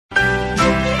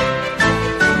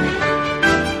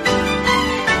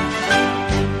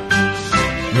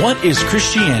What is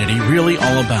Christianity really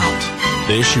all about?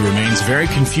 The issue remains very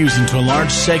confusing to a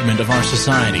large segment of our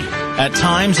society. At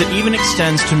times, it even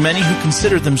extends to many who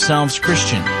consider themselves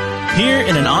Christian. Here,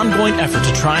 in an ongoing effort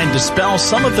to try and dispel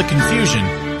some of the confusion,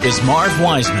 is Marv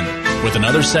Wiseman with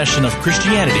another session of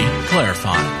Christianity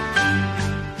Clarified.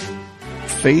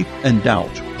 Faith and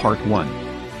Doubt, Part 1.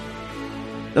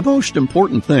 The most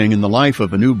important thing in the life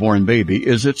of a newborn baby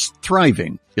is its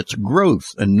thriving, its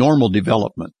growth and normal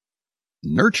development.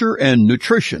 Nurture and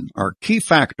nutrition are key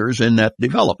factors in that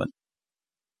development.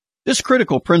 This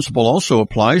critical principle also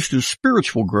applies to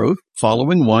spiritual growth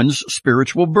following one's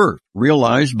spiritual birth,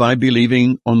 realized by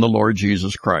believing on the Lord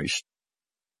Jesus Christ.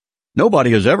 Nobody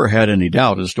has ever had any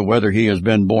doubt as to whether he has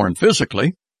been born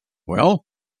physically. Well,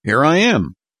 here I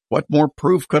am. What more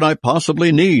proof could I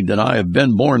possibly need that I have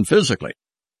been born physically?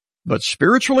 But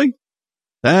spiritually,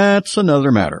 that's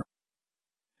another matter.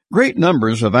 Great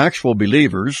numbers of actual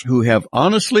believers who have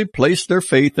honestly placed their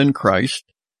faith in Christ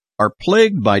are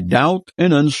plagued by doubt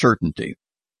and uncertainty.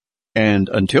 And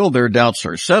until their doubts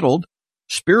are settled,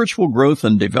 spiritual growth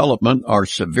and development are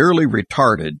severely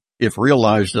retarded, if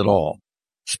realized at all.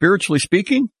 Spiritually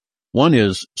speaking, one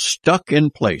is stuck in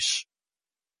place.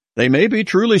 They may be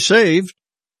truly saved,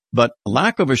 but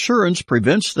lack of assurance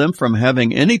prevents them from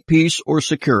having any peace or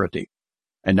security,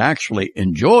 and actually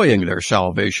enjoying their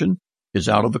salvation is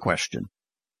out of the question.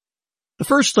 The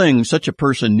first thing such a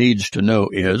person needs to know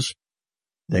is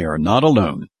they are not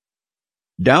alone.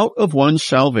 Doubt of one's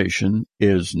salvation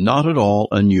is not at all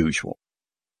unusual.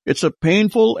 It's a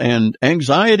painful and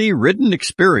anxiety-ridden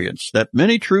experience that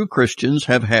many true Christians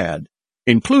have had,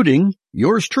 including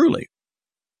yours truly.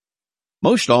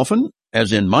 Most often,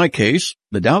 as in my case,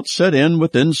 the doubt set in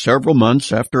within several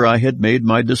months after I had made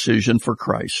my decision for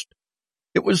Christ.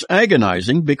 It was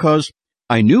agonizing because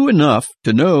I knew enough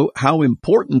to know how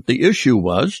important the issue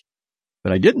was,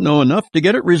 but I didn't know enough to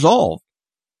get it resolved.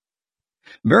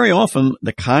 Very often,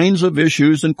 the kinds of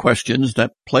issues and questions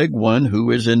that plague one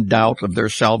who is in doubt of their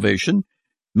salvation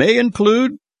may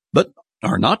include, but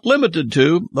are not limited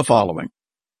to, the following.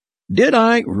 Did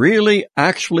I really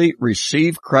actually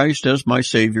receive Christ as my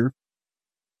Savior?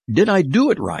 Did I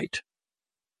do it right?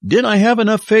 Did I have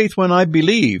enough faith when I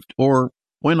believed, or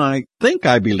when I think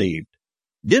I believed?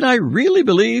 Did I really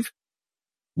believe?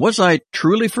 Was I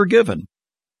truly forgiven?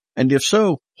 And if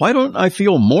so, why don't I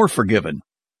feel more forgiven?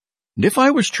 And if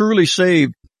I was truly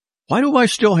saved, why do I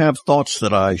still have thoughts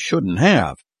that I shouldn't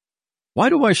have? Why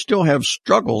do I still have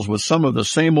struggles with some of the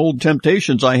same old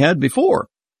temptations I had before?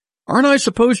 Aren't I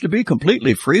supposed to be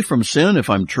completely free from sin if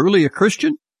I'm truly a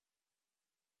Christian?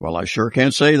 Well, I sure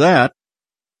can't say that.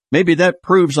 Maybe that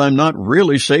proves I'm not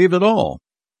really saved at all.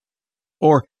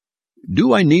 Or,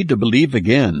 do I need to believe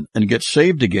again and get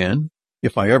saved again,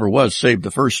 if I ever was saved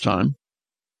the first time?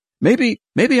 Maybe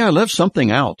I left something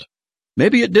out.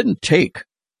 Maybe it didn't take.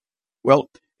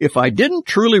 Well, if I didn't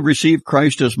truly receive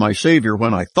Christ as my Savior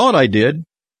when I thought I did,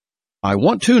 I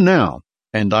want to now,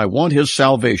 and I want His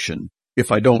salvation,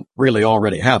 if I don't really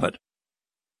already have it.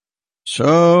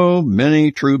 So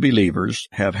many true believers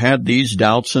have had these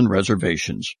doubts and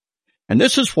reservations. And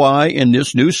this is why, in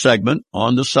this new segment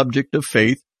on the subject of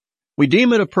faith, we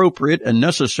deem it appropriate and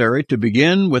necessary to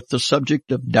begin with the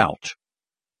subject of doubt.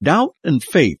 Doubt and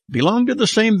faith belong to the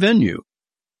same venue.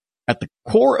 At the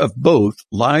core of both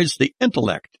lies the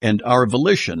intellect and our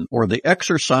volition, or the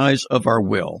exercise of our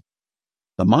will.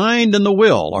 The mind and the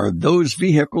will are those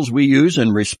vehicles we use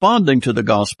in responding to the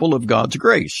gospel of God's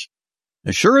grace.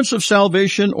 Assurance of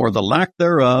salvation, or the lack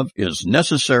thereof, is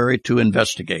necessary to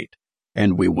investigate,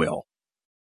 and we will.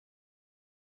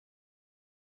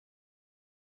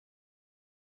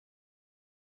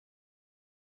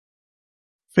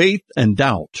 Faith and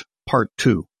Doubt, Part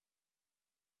 2.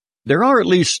 There are at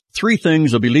least 3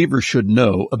 things a believer should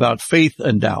know about faith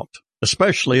and doubt,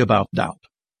 especially about doubt.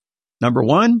 Number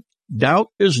 1, doubt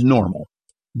is normal.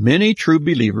 Many true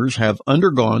believers have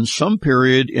undergone some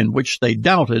period in which they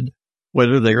doubted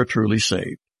whether they are truly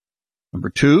saved. Number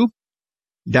 2,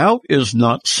 doubt is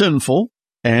not sinful,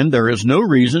 and there is no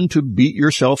reason to beat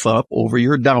yourself up over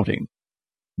your doubting.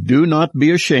 Do not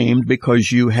be ashamed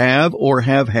because you have or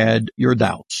have had your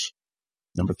doubts.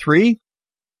 Number 3,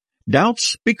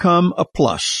 doubts become a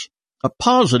plus, a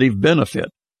positive benefit,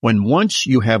 when once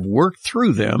you have worked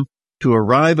through them to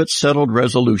arrive at settled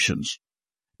resolutions.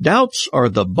 Doubts are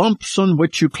the bumps on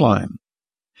which you climb.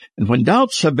 And when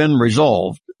doubts have been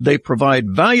resolved, they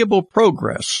provide valuable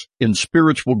progress in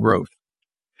spiritual growth.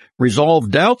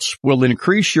 Resolved doubts will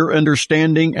increase your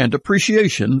understanding and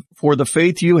appreciation for the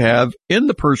faith you have in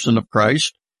the person of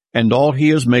Christ and all He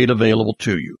has made available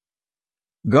to you.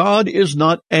 God is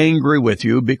not angry with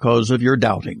you because of your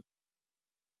doubting.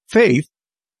 Faith,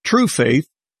 true faith,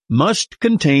 must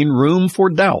contain room for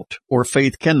doubt, or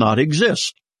faith cannot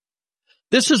exist.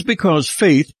 This is because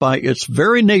faith, by its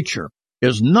very nature,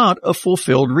 is not a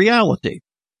fulfilled reality.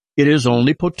 It is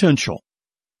only potential,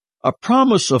 a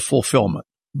promise of fulfillment,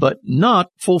 but not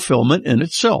fulfillment in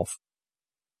itself.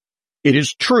 It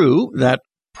is true that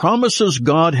promises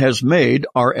God has made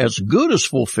are as good as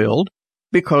fulfilled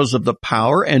because of the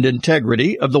power and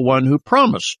integrity of the one who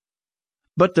promised.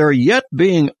 But their yet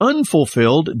being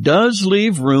unfulfilled does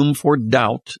leave room for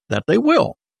doubt that they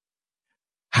will.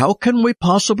 How can we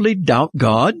possibly doubt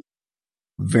God?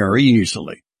 Very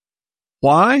easily.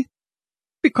 Why?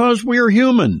 Because we are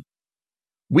human.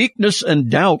 Weakness and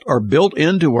doubt are built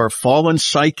into our fallen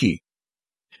psyche.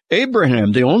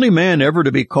 Abraham, the only man ever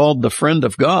to be called the friend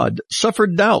of God,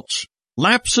 suffered doubts,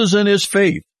 lapses in his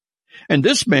faith, and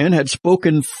this man had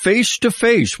spoken face to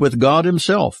face with God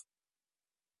himself.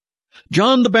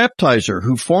 John the Baptizer,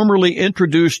 who formerly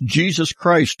introduced Jesus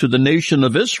Christ to the nation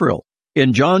of Israel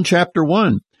in John chapter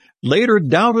 1, later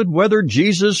doubted whether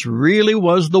Jesus really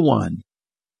was the one.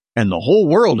 And the whole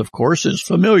world, of course, is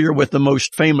familiar with the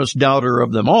most famous doubter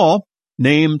of them all,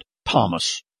 named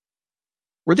Thomas.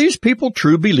 Were these people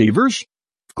true believers?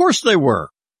 Of course they were.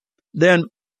 Then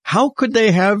how could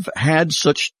they have had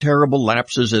such terrible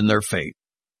lapses in their faith?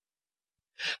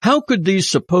 How could these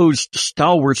supposed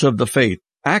stalwarts of the faith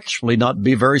actually not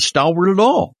be very stalwart at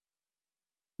all?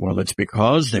 Well, it's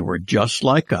because they were just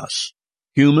like us,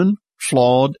 human,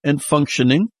 flawed, and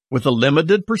functioning with a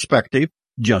limited perspective,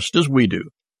 just as we do.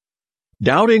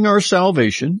 Doubting our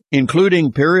salvation,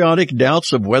 including periodic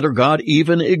doubts of whether God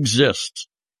even exists,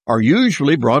 are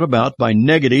usually brought about by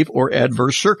negative or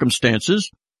adverse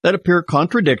circumstances that appear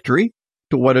contradictory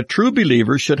to what a true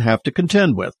believer should have to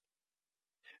contend with.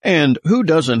 And who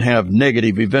doesn't have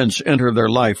negative events enter their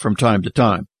life from time to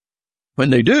time? When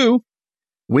they do,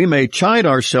 we may chide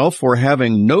ourselves for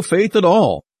having no faith at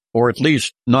all, or at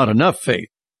least not enough faith.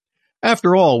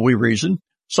 After all, we reason,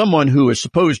 someone who is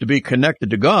supposed to be connected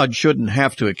to God shouldn't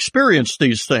have to experience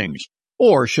these things,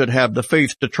 or should have the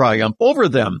faith to triumph over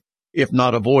them, if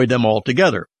not avoid them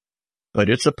altogether. But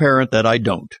it's apparent that I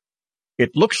don't.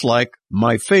 It looks like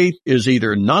my faith is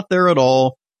either not there at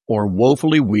all or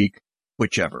woefully weak,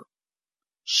 whichever.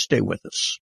 Stay with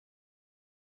us.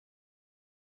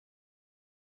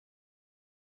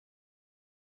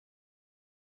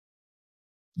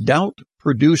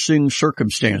 Doubt-producing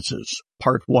circumstances,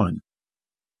 Part 1.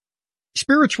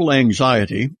 Spiritual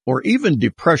anxiety, or even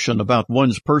depression about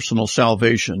one's personal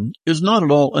salvation, is not at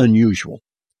all unusual,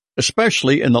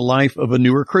 especially in the life of a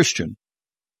newer Christian.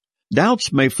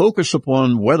 Doubts may focus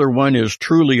upon whether one is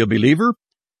truly a believer,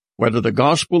 whether the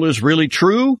gospel is really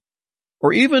true,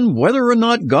 or even whether or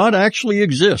not God actually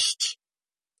exists.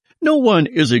 No one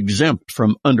is exempt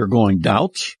from undergoing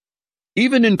doubts,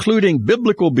 even including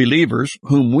biblical believers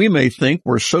whom we may think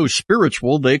were so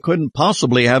spiritual they couldn't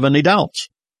possibly have any doubts.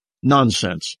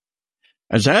 Nonsense.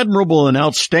 As admirable and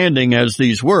outstanding as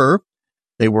these were,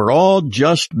 they were all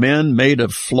just men made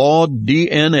of flawed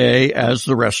DNA as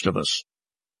the rest of us.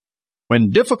 When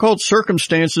difficult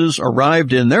circumstances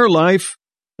arrived in their life,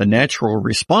 the natural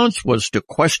response was to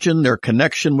question their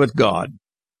connection with God.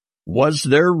 Was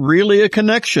there really a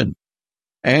connection?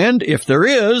 And if there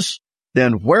is,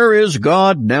 then where is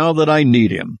God now that I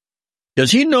need Him?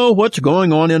 Does He know what's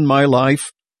going on in my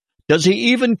life? Does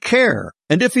He even care?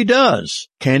 And if He does,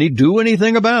 can He do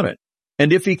anything about it?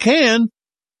 And if He can,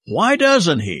 why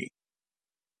doesn't He?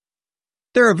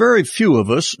 There are very few of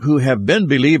us who have been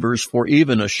believers for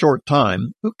even a short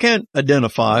time who can't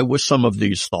identify with some of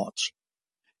these thoughts.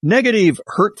 Negative,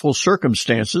 hurtful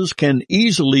circumstances can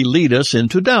easily lead us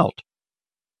into doubt.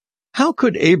 How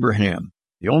could Abraham,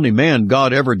 the only man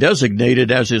God ever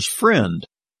designated as His friend,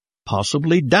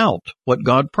 possibly doubt what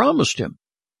God promised him?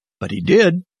 But he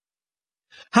did.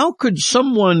 How could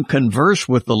someone converse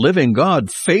with the living God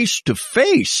face to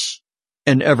face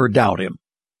and ever doubt Him?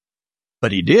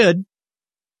 But he did.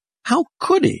 How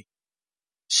could he?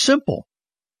 Simple.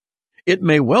 It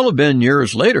may well have been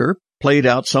years later played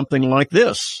out something like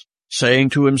this,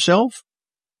 saying to himself,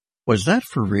 was that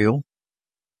for real?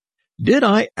 Did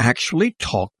I actually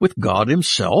talk with God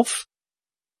Himself?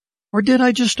 Or did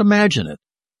I just imagine it?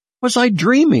 Was I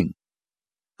dreaming?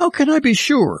 How can I be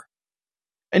sure?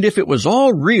 And if it was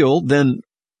all real, then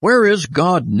where is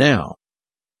God now?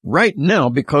 Right now,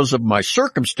 because of my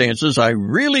circumstances, I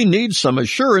really need some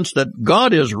assurance that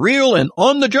God is real and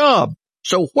on the job.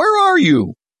 So where are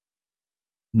you?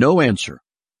 No answer.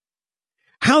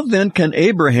 How then can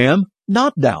Abraham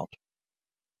not doubt?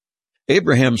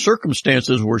 Abraham's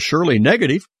circumstances were surely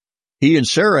negative. He and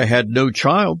Sarah had no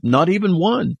child, not even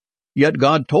one. Yet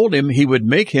God told him he would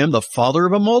make him the father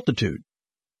of a multitude.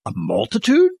 A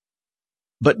multitude?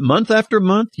 But month after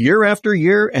month, year after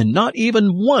year, and not even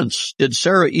once did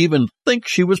Sarah even think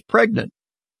she was pregnant.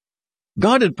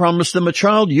 God had promised them a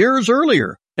child years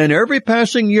earlier, and every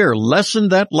passing year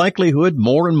lessened that likelihood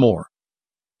more and more.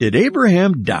 Did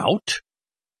Abraham doubt?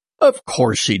 Of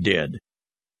course he did.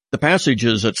 The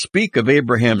passages that speak of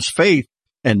Abraham's faith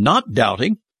and not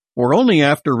doubting were only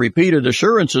after repeated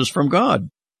assurances from God.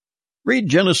 Read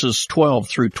Genesis 12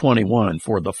 through 21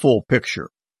 for the full picture.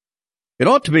 It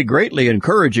ought to be greatly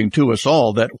encouraging to us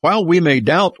all that while we may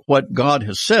doubt what God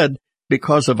has said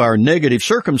because of our negative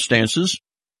circumstances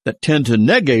that tend to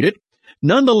negate it,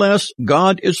 nonetheless,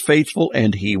 God is faithful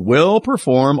and He will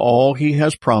perform all He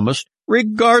has promised,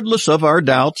 regardless of our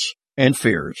doubts and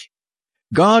fears.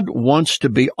 God wants to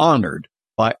be honored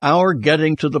by our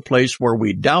getting to the place where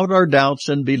we doubt our doubts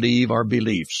and believe our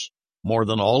beliefs. More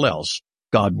than all else,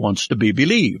 God wants to be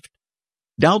believed.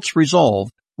 Doubts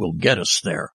resolved will get us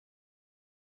there.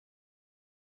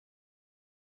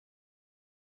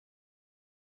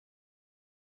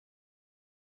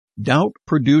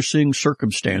 Doubt-producing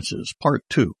circumstances, Part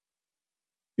 2.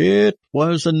 It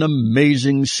was an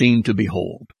amazing scene to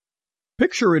behold.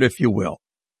 Picture it, if you will.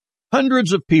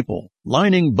 Hundreds of people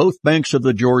lining both banks of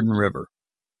the Jordan River.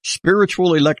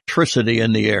 Spiritual electricity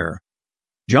in the air.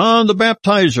 John the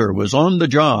Baptizer was on the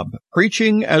job,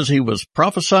 preaching as he was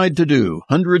prophesied to do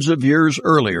hundreds of years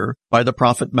earlier by the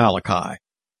prophet Malachi.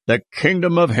 The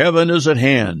kingdom of heaven is at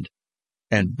hand.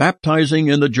 And baptizing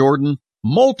in the Jordan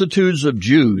multitudes of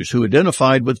Jews who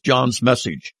identified with John's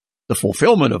message, the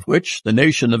fulfillment of which the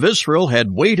nation of Israel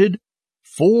had waited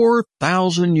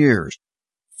 4,000 years.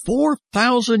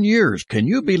 4,000 years, can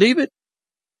you believe it?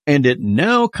 And it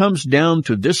now comes down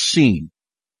to this scene.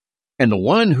 And the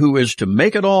one who is to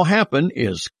make it all happen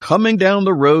is coming down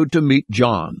the road to meet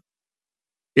John.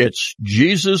 It's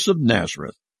Jesus of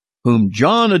Nazareth, whom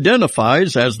John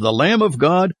identifies as the Lamb of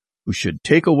God who should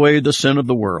take away the sin of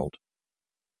the world.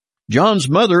 John's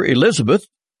mother, Elizabeth,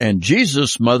 and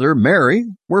Jesus' mother, Mary,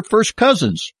 were first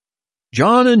cousins.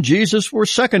 John and Jesus were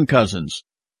second cousins.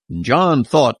 And John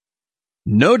thought,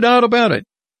 no doubt about it,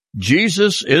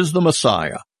 Jesus is the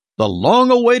Messiah, the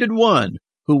long-awaited one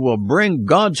who will bring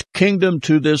God's kingdom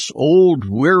to this old,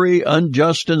 weary,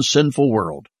 unjust, and sinful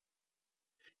world.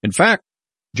 In fact,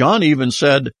 John even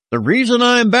said, the reason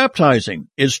I am baptizing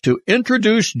is to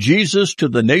introduce Jesus to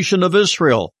the nation of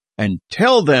Israel and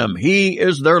tell them He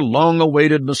is their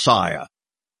long-awaited Messiah.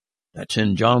 That's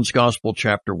in John's Gospel,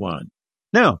 chapter 1.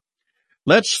 Now,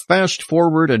 let's fast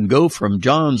forward and go from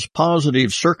John's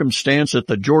positive circumstance at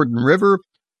the Jordan River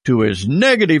to his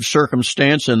negative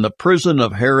circumstance in the prison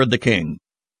of Herod the king.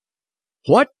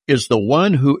 What is the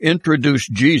one who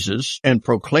introduced Jesus and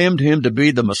proclaimed Him to be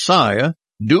the Messiah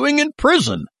doing in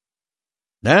prison?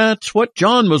 That's what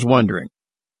John was wondering.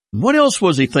 What else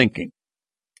was he thinking?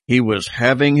 He was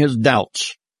having his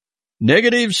doubts.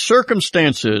 Negative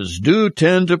circumstances do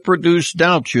tend to produce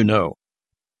doubt, you know.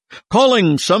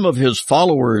 Calling some of his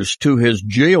followers to his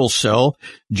jail cell,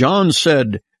 John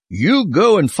said, you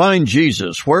go and find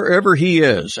Jesus wherever He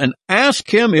is and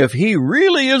ask Him if He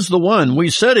really is the one we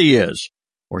said He is,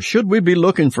 or should we be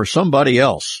looking for somebody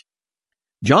else?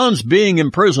 John's being in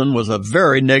prison was a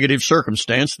very negative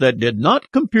circumstance that did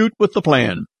not compute with the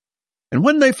plan. And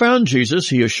when they found Jesus,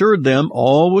 He assured them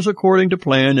all was according to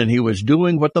plan and He was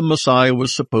doing what the Messiah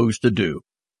was supposed to do.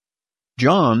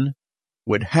 John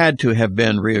would had to have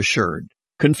been reassured.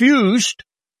 Confused,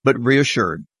 but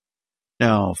reassured.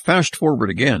 Now, fast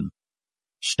forward again.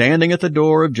 Standing at the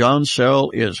door of John's cell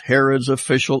is Herod's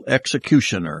official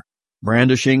executioner,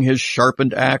 brandishing his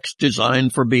sharpened axe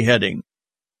designed for beheading.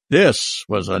 This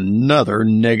was another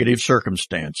negative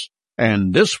circumstance,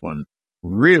 and this one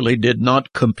really did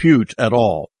not compute at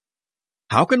all.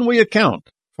 How can we account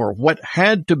for what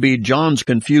had to be John's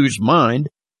confused mind,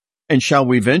 and shall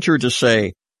we venture to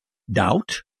say,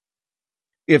 doubt?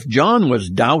 If John was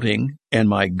doubting, and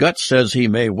my gut says he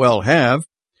may well have,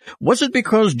 was it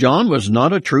because John was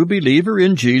not a true believer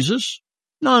in Jesus?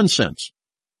 Nonsense.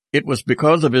 It was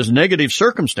because of his negative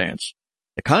circumstance,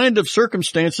 the kind of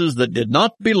circumstances that did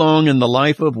not belong in the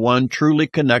life of one truly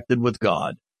connected with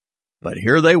God. But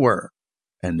here they were,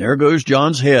 and there goes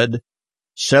John's head,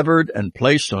 severed and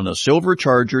placed on a silver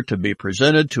charger to be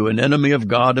presented to an enemy of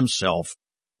God Himself,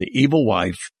 the evil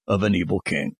wife of an evil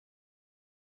king.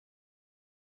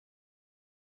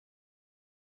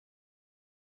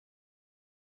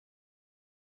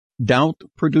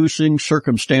 Doubt-producing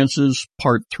circumstances,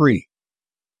 Part 3.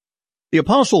 The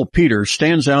Apostle Peter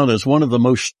stands out as one of the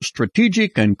most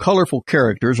strategic and colorful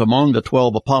characters among the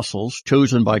 12 apostles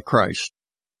chosen by Christ.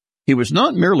 He was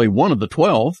not merely one of the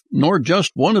 12, nor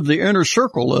just one of the inner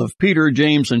circle of Peter,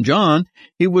 James, and John.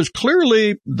 He was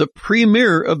clearly the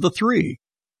premier of the three.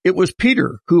 It was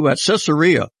Peter who at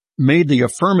Caesarea made the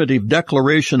affirmative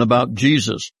declaration about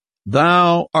Jesus,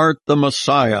 "Thou art the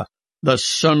Messiah, the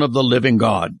Son of the living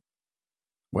God."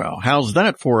 Well, how's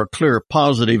that for a clear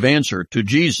positive answer to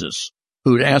Jesus,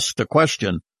 who'd asked the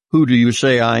question, "Who do you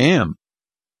say I am?"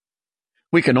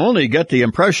 We can only get the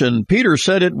impression Peter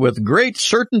said it with great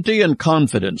certainty and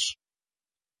confidence.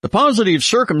 The positive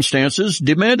circumstances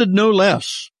demanded no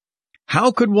less.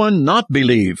 How could one not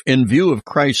believe in view of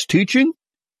Christ's teaching,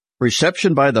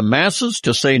 reception by the masses,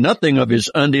 to say nothing of his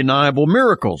undeniable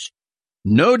miracles?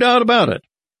 No doubt about it.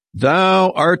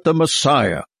 Thou art the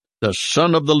Messiah, the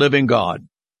Son of the living God.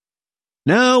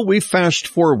 Now we fast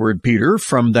forward, Peter,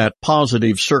 from that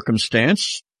positive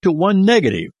circumstance to one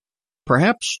negative.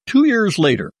 Perhaps 2 years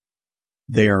later,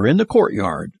 they are in the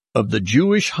courtyard of the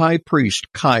Jewish high priest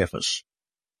Caiaphas.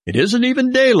 It isn't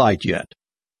even daylight yet.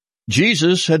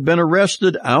 Jesus had been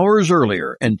arrested hours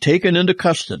earlier and taken into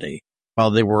custody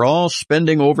while they were all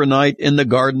spending overnight in the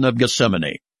Garden of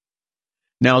Gethsemane.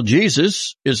 Now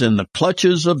Jesus is in the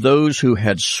clutches of those who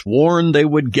had sworn they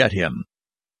would get him,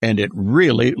 and it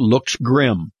really looks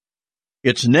grim.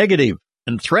 It's negative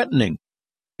and threatening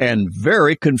and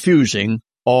very confusing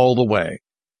all the way.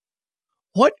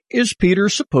 What is Peter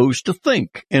supposed to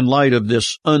think in light of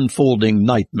this unfolding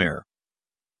nightmare?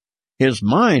 His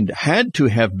mind had to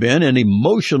have been in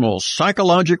emotional,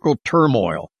 psychological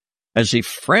turmoil as he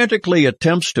frantically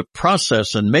attempts to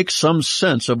process and make some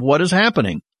sense of what is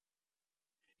happening.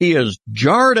 He is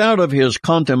jarred out of his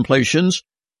contemplations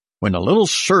when a little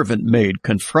servant maid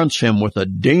confronts him with a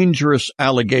dangerous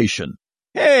allegation.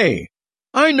 "Hey,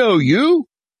 I know you.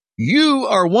 You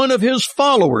are one of his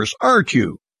followers, aren't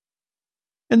you?"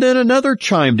 And then another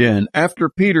chimed in after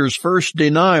Peter's first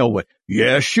denial with,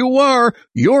 "Yes, you are.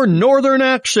 Your northern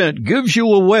accent gives you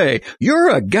away. You're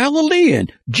a Galilean,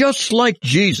 just like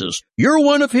Jesus. You're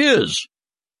one of his."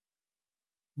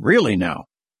 Really now,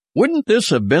 wouldn't this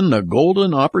have been the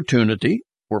golden opportunity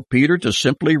for Peter to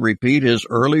simply repeat his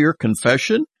earlier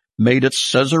confession made at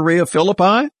Caesarea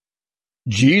Philippi?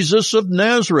 Jesus of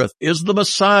Nazareth is the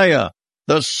Messiah,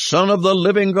 the Son of the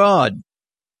living God.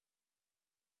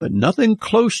 But nothing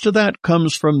close to that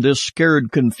comes from this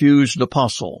scared, confused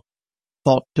apostle,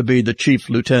 thought to be the chief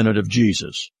lieutenant of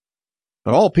Jesus.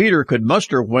 But all Peter could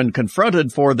muster when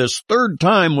confronted for this third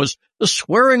time was the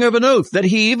swearing of an oath that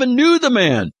he even knew the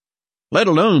man, let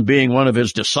alone being one of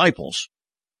his disciples.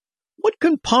 What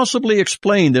can possibly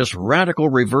explain this radical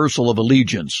reversal of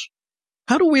allegiance?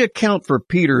 How do we account for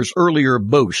Peter's earlier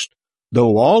boast,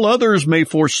 "Though all others may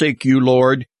forsake you,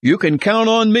 Lord, you can count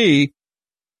on me"?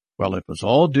 Well, it was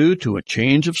all due to a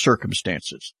change of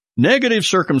circumstances. Negative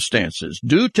circumstances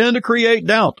do tend to create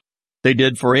doubt. They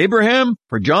did for Abraham,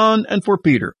 for John, and for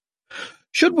Peter.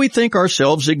 Should we think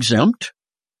ourselves exempt?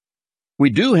 We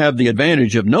do have the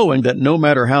advantage of knowing that no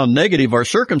matter how negative our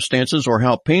circumstances or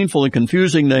how painful and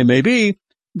confusing they may be,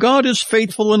 God is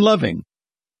faithful and loving.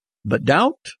 But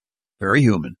doubt, very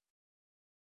human.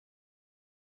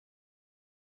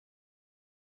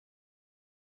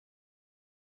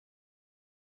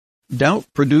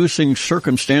 Doubt-producing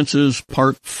circumstances,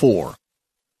 Part 4.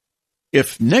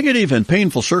 If negative and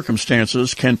painful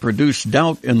circumstances can produce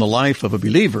doubt in the life of a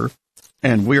believer,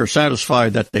 and we are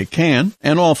satisfied that they can,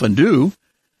 and often do,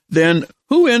 then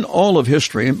who in all of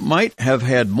history might have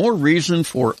had more reason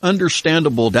for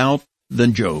understandable doubt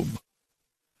than Job?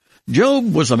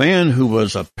 Job was a man who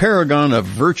was a paragon of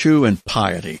virtue and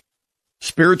piety.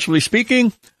 Spiritually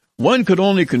speaking, one could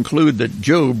only conclude that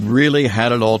Job really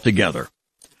had it all together.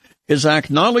 His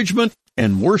acknowledgement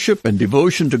and worship and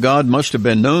devotion to God must have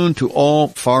been known to all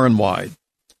far and wide.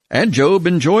 And Job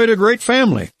enjoyed a great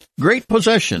family, great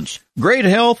possessions, great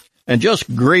health, and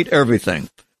just great everything.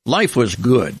 Life was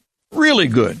good, really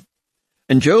good.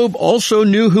 And Job also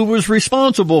knew who was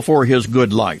responsible for his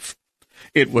good life.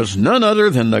 It was none other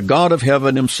than the God of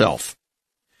heaven himself.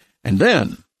 And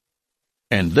then,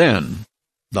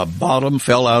 the bottom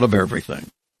fell out of everything.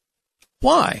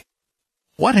 Why?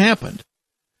 What happened?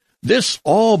 This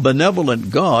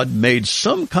all-benevolent God made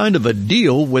some kind of a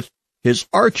deal with his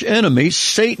arch-enemy,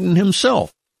 Satan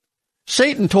himself.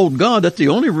 Satan told God that the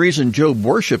only reason Job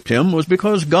worshipped him was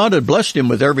because God had blessed him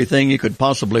with everything he could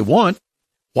possibly want.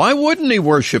 Why wouldn't he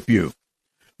worship you?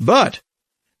 But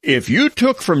if you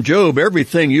took from Job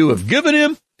everything you have given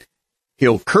him,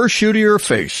 he'll curse you to your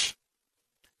face.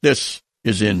 This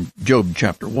is in Job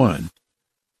chapter 1.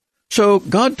 So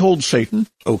God told Satan,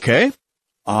 "Okay,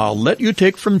 I'll let you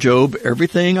take from Job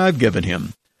everything I've given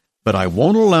him, but I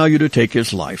won't allow you to take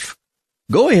his life.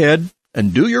 Go ahead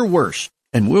and do your worst,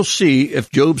 and we'll see if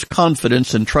Job's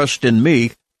confidence and trust in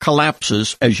me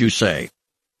collapses as you say."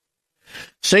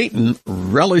 Satan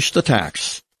relished the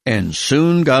tax and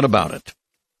soon got about it.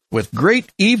 With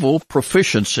great evil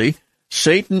proficiency,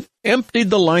 Satan emptied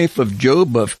the life of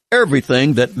Job of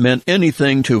everything that meant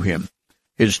anything to him.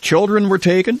 His children were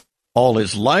taken, all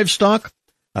his livestock,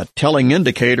 a telling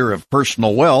indicator of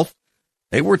personal wealth,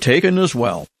 they were taken as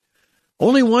well.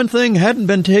 Only one thing hadn't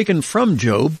been taken from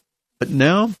Job, but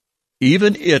now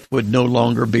even it would no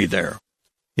longer be there: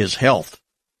 his health.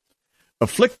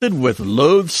 Afflicted with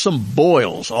loathsome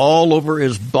boils all over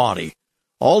his body,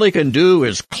 all he can do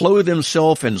is clothe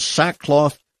himself in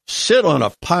sackcloth, sit on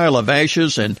a pile of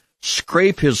ashes, and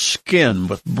scrape his skin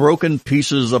with broken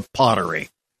pieces of pottery.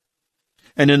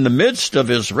 And in the midst of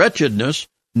his wretchedness,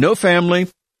 no family,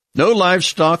 no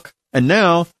livestock, and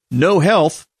now no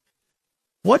health.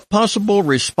 What possible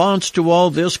response to all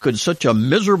this could such a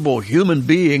miserable human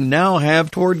being now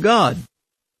have toward God?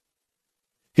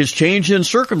 His change in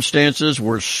circumstances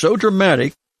were so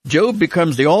dramatic, Job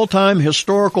becomes the all-time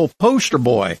historical poster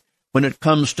boy when it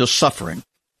comes to suffering.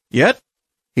 Yet,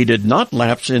 he did not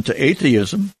lapse into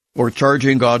atheism or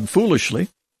charging God foolishly,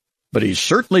 but he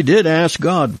certainly did ask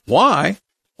God, "Why?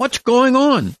 What's going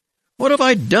on? What have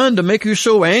I done to make you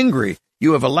so angry?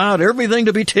 You have allowed everything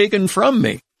to be taken from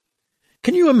me."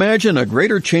 Can you imagine a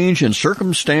greater change in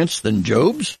circumstance than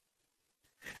Job's?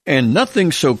 And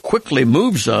nothing so quickly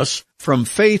moves us from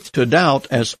faith to doubt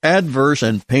as adverse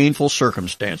and painful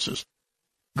circumstances.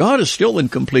 God is still in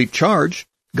complete charge.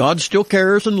 God still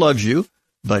cares and loves you,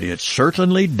 but it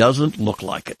certainly doesn't look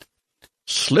like it.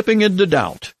 Slipping into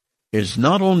doubt is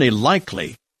not only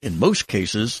likely, in most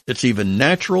cases, it's even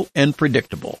natural and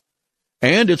predictable.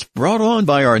 And it's brought on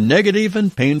by our negative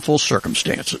and painful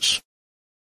circumstances.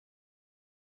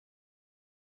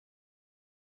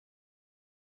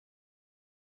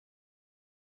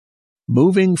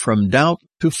 Moving from Doubt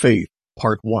to Faith,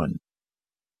 Part 1.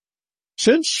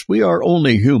 Since we are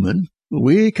only human,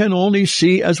 we can only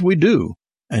see as we do,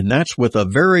 and that's with a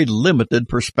very limited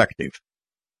perspective.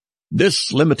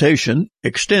 This limitation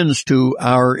extends to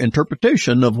our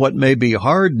interpretation of what may be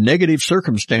hard, negative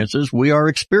circumstances we are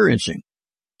experiencing.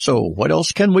 So what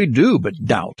else can we do but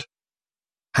doubt?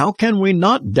 How can we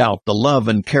not doubt the love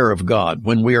and care of God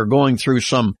when we are going through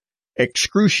some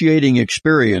excruciating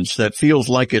experience that feels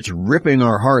like it's ripping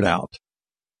our heart out?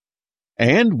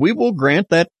 And we will grant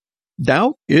that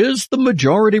doubt is the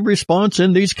majority response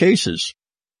in these cases.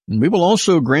 And we will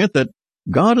also grant that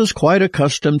God is quite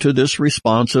accustomed to this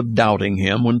response of doubting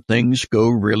Him when things go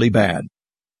really bad.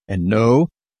 And no,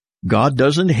 God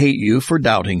doesn't hate you for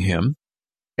doubting Him.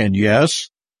 And yes,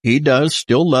 He does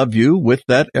still love you with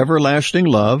that everlasting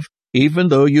love, even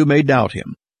though you may doubt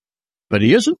Him. But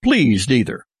He isn't pleased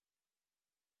either.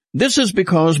 This is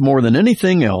because more than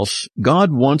anything else,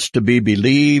 God wants to be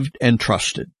believed and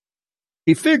trusted.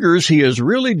 He figures He is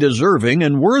really deserving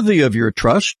and worthy of your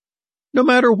trust, no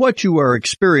matter what you are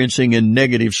experiencing in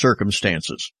negative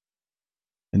circumstances.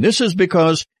 And this is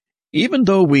because even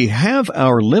though we have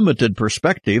our limited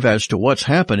perspective as to what's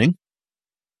happening,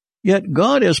 yet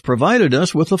God has provided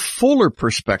us with a fuller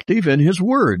perspective in His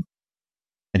Word.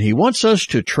 And He wants us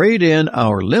to trade in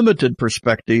our limited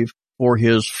perspective for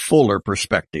His fuller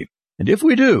perspective. And if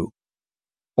we do,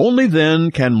 only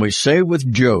then can we say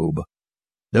with Job,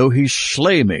 "Though He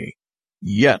slay me,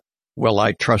 yet will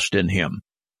I trust in Him."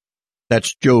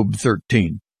 That's Job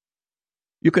 13.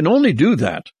 You can only do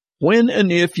that when and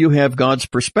if you have God's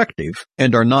perspective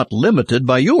and are not limited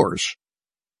by yours.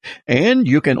 And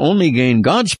you can only gain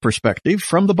God's perspective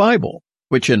from the Bible,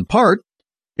 which in part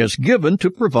is given to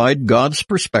provide God's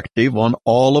perspective on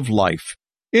all of life,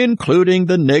 including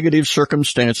the negative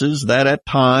circumstances that at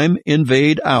times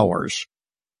invade ours.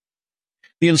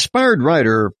 The inspired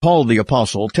writer Paul the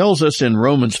Apostle tells us in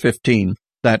Romans 15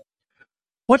 that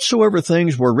whatsoever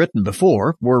things were written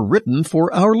before were written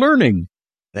for our learning,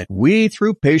 that we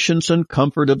through patience and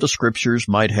comfort of the Scriptures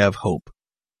might have hope.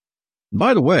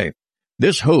 By the way,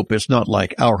 this hope is not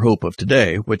like our hope of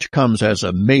today, which comes as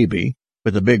a maybe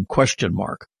with a big question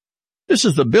mark. This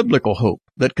is the biblical hope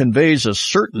that conveys a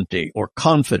certainty or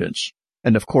confidence,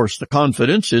 and of course the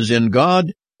confidence is in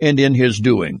God and in His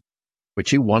doing,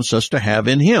 which He wants us to have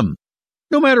in Him,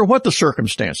 no matter what the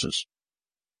circumstances.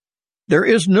 There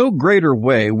is no greater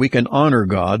way we can honor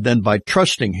God than by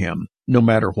trusting Him, no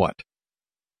matter what.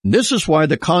 This is why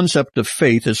the concept of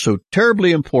faith is so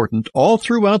terribly important all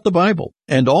throughout the Bible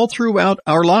and all throughout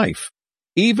our life.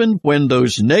 even when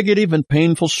those negative and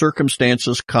painful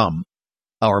circumstances come,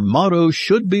 our motto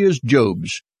should be as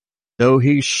Job's, "Though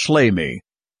he slay me,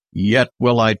 yet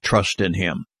will I trust in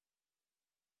him."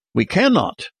 We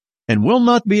cannot and will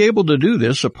not be able to do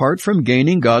this apart from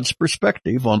gaining God's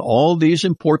perspective on all these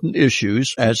important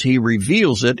issues as He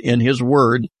reveals it in His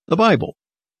Word, the Bible.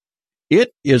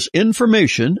 It is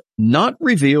information not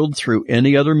revealed through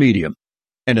any other medium,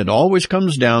 and it always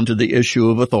comes down to the issue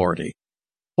of authority.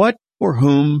 What or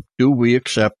whom do we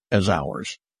accept as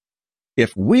ours?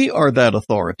 If we are that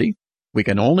authority, we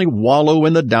can only wallow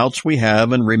in the doubts we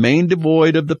have and remain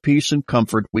devoid of the peace and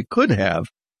comfort we could have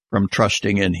from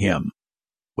trusting in Him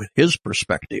with His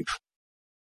perspective.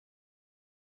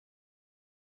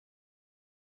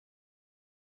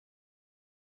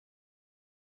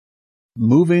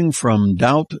 Moving from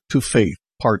Doubt to Faith,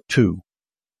 Part 2.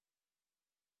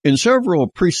 In several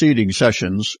preceding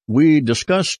sessions, we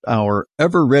discussed our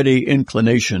ever-ready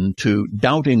inclination to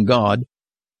doubting God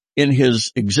in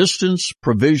His existence,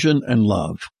 provision, and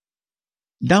love.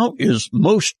 Doubt is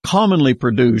most commonly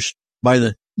produced by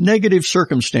the negative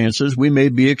circumstances we may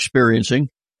be experiencing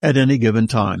at any given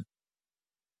time.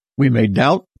 We may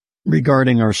doubt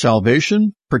regarding our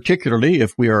salvation, particularly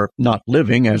if we are not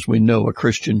living as we know a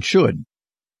Christian should.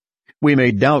 We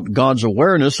may doubt God's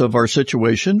awareness of our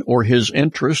situation or His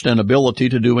interest and ability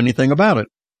to do anything about it.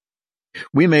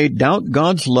 We may doubt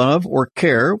God's love or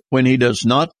care when He does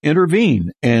not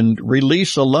intervene and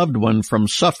release a loved one from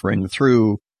suffering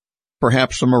through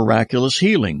perhaps a miraculous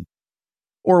healing,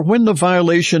 or when the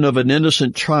violation of an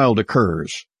innocent child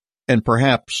occurs, and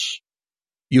perhaps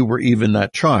you were even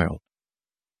that child.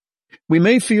 We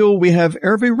may feel we have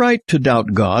every right to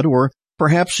doubt God, or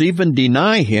perhaps even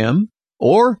deny Him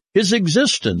or His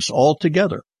existence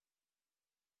altogether.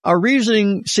 Our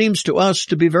reasoning seems to us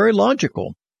to be very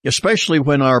logical, especially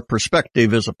when our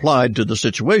perspective is applied to the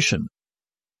situation.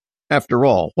 After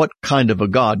all, what kind of a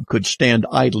God could stand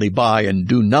idly by and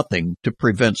do nothing to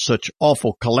prevent such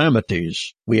awful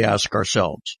calamities, we ask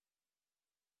ourselves.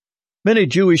 Many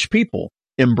Jewish people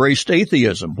embraced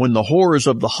atheism when the horrors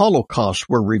of the Holocaust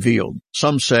were revealed,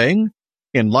 some saying,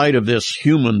 in light of this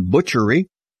human butchery,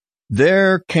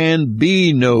 there can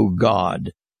be no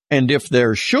God, and if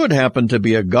there should happen to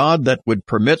be a God that would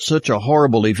permit such a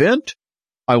horrible event,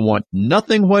 I want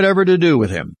nothing whatever to do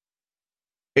with Him.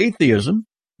 Atheism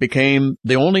became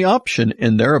the only option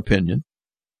in their opinion.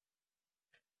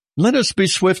 Let us be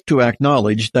swift to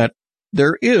acknowledge that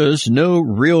there is no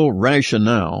real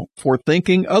rationale for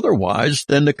thinking otherwise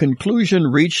than the conclusion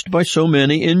reached by so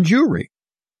many in Jewry.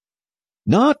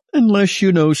 Not unless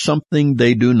you know something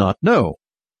they do not know.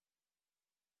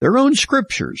 Their own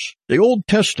scriptures, the Old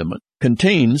Testament,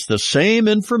 contains the same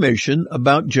information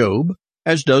about Job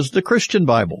as does the Christian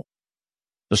Bible.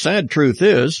 The sad truth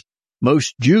is,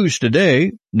 most Jews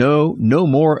today know no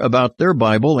more about their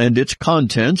Bible and its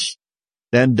contents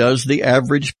than does the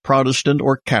average Protestant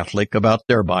or Catholic about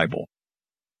their Bible.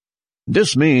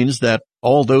 This means that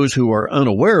all those who are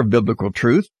unaware of biblical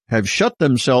truth have shut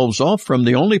themselves off from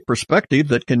the only perspective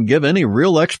that can give any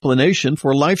real explanation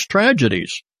for life's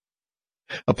tragedies.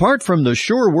 Apart from the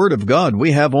sure Word of God,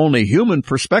 we have only human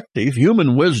perspective,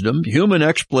 human wisdom, human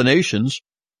explanations,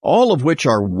 all of which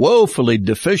are woefully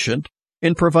deficient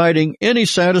in providing any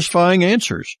satisfying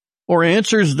answers, or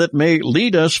answers that may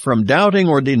lead us from doubting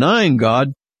or denying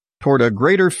God toward a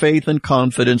greater faith and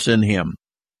confidence in Him.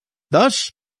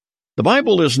 Thus, the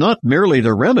Bible is not merely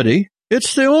the remedy,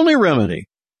 it's the only remedy,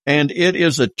 and it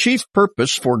is a chief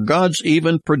purpose for God's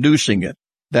even producing it,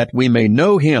 that we may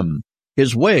know Him,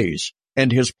 His ways,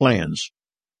 and His plans.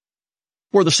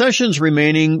 For the sessions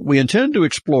remaining, we intend to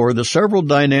explore the several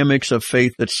dynamics of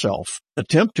faith itself,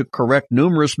 attempt to correct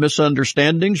numerous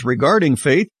misunderstandings regarding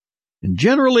faith, and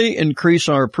generally increase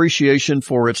our appreciation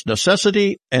for its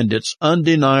necessity and its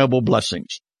undeniable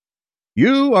blessings.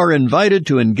 You are invited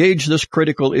to engage this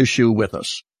critical issue with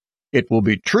us. It will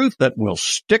be truth that will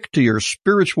stick to your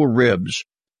spiritual ribs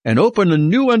and open a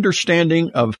new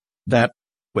understanding of that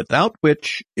without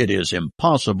which it is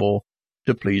impossible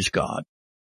to please God.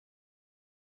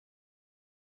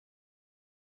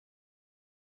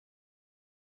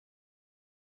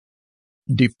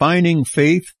 Defining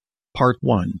Faith, Part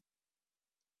 1.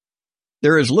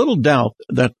 There is little doubt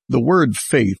that the word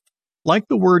faith, like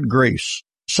the word grace,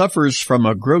 suffers from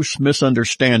a gross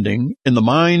misunderstanding in the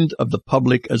mind of the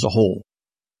public as a whole.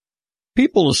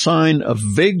 People assign a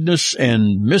vagueness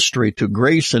and mystery to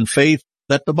grace and faith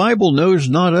that the Bible knows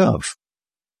not of.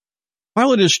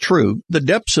 While it is true, the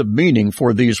depths of meaning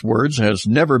for these words has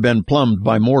never been plumbed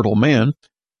by mortal man,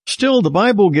 Still, the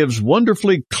Bible gives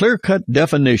wonderfully clear-cut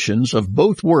definitions of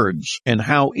both words and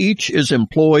how each is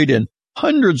employed in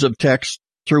hundreds of texts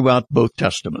throughout both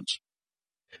Testaments.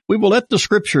 We will let the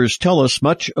Scriptures tell us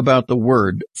much about the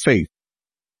word faith.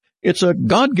 It's a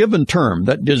God-given term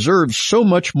that deserves so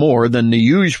much more than the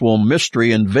usual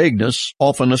mystery and vagueness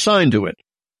often assigned to it.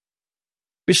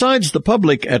 Besides the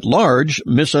public at large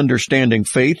misunderstanding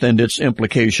faith and its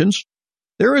implications,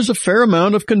 there is a fair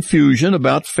amount of confusion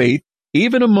about faith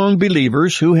even among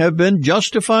believers who have been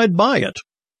justified by it.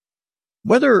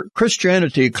 Whether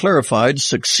Christianity Clarified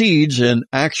succeeds in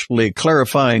actually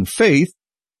clarifying faith,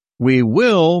 we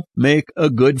will make a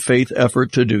good faith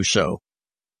effort to do so.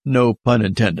 No pun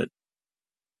intended.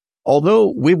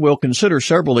 Although we will consider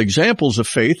several examples of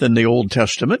faith in the Old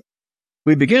Testament,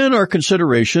 we begin our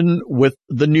consideration with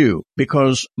the New,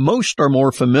 because most are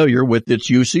more familiar with its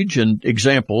usage and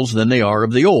examples than they are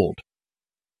of the Old.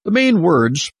 The main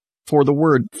words for the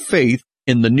word faith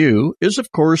in the New is,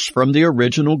 of course, from the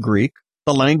original Greek,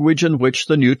 the language in which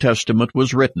the New Testament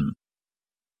was written.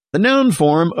 The noun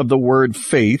form of the word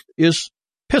faith is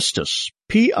pistis,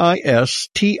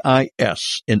 P-I-S-T-I-S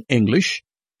in English,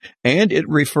 and it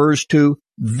refers to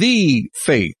the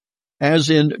faith, as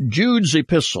in Jude's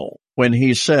epistle, when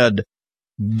he said,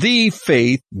 the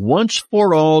faith once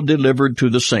for all delivered to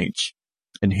the saints.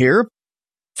 And here,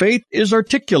 faith is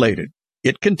articulated.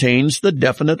 It contains the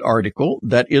definite article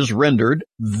that is rendered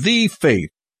the faith.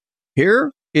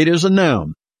 Here, it is a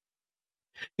noun.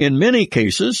 In many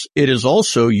cases, it is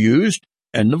also used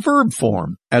in the verb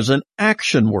form as an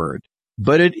action word,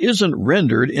 but it isn't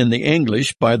rendered in the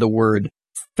English by the word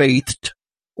faithed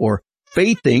or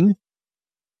faithing.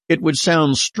 It would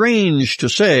sound strange to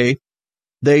say,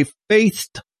 they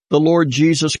faithed the Lord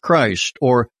Jesus Christ,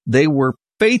 or they were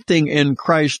faithing in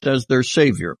Christ as their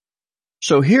Savior.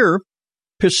 So here,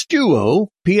 pistuo,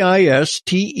 P-I-S-T-E-U-O,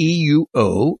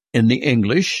 in the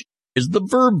English, is the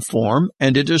verb form,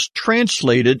 and it is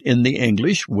translated in the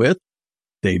English with,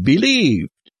 they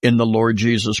believed in the Lord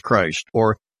Jesus Christ,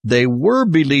 or they were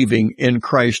believing in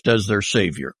Christ as their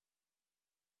Savior.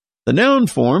 The noun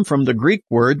form from the Greek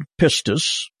word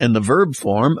pistis and the verb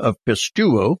form of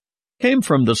pistuo came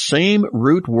from the same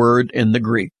root word in the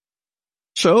Greek.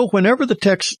 So, whenever the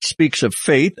text speaks of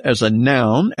faith as a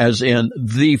noun, as in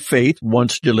the faith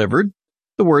once delivered,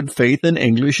 the word faith in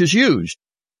English is used.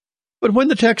 But when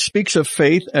the text speaks of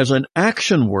faith as an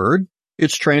action word,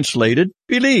 it's translated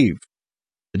believe.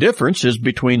 The difference is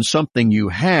between something you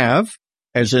have,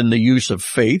 as in the use of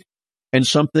faith, and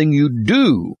something you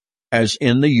do, as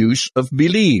in the use of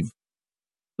believe.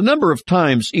 The number of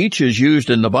times each is used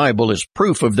in the Bible is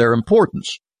proof of their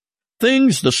importance.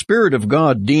 Things the Spirit of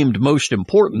God deemed most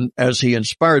important as He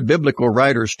inspired biblical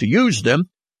writers to use them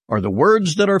are the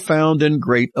words that are found in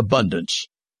great abundance.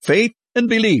 Faith and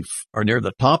belief are near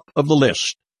the top of the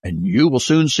list, and you will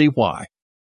soon see why.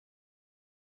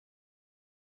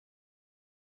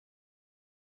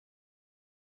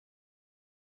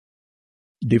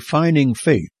 Defining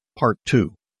Faith, Part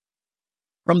 2.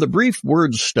 From the brief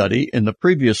words study in the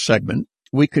previous segment,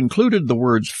 we concluded the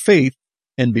words faith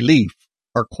and belief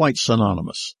are quite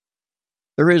synonymous.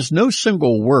 There is no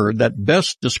single word that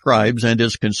best describes and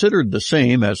is considered the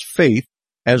same as faith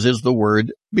as is the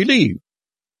word believe.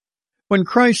 When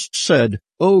Christ said,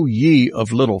 O ye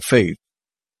of little faith,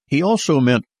 He also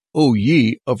meant, O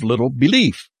ye of little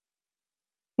belief.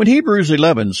 When Hebrews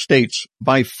 11 states,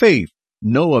 by faith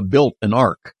Noah built an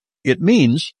ark, it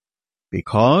means,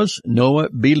 because Noah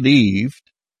believed,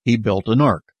 he built an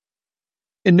ark.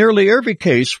 In nearly every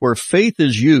case where faith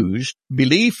is used,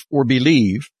 belief or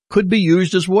believe could be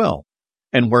used as well.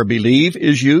 And where believe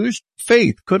is used,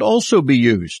 faith could also be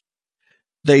used.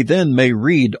 They then may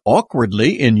read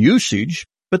awkwardly in usage,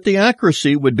 but the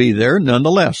accuracy would be there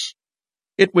nonetheless.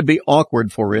 It would be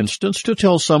awkward, for instance, to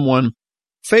tell someone,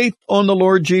 faith on the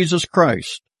Lord Jesus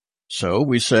Christ. So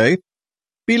we say,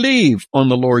 believe on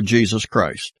the Lord Jesus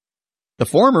Christ. The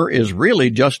former is really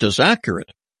just as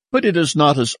accurate, but it is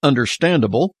not as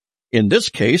understandable in this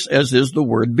case as is the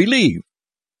word believe.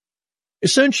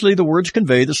 Essentially, the words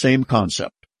convey the same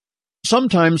concept.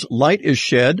 Sometimes light is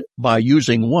shed by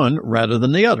using one rather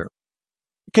than the other.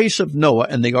 The case of Noah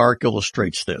and the ark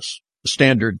illustrates this. The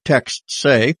standard texts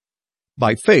say,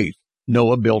 by faith,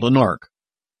 Noah built an ark.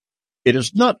 It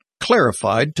is not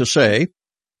clarified to say,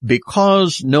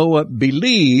 because Noah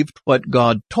believed what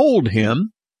God told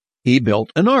him, he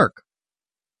built an ark.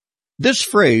 This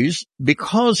phrase,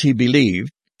 because he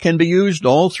believed, can be used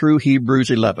all through Hebrews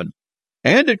 11,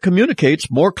 and it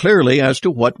communicates more clearly as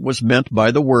to what was meant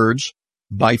by the words,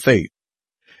 by faith.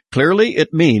 Clearly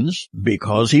it means,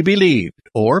 because he believed,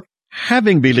 or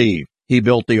having believed, he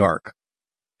built the ark.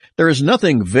 There is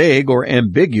nothing vague or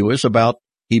ambiguous about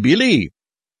he believed,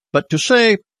 but to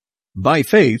say, by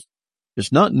faith, is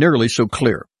not nearly so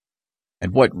clear.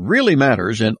 And what really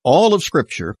matters in all of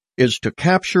Scripture is to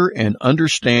capture and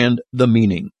understand the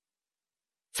meaning.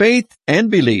 Faith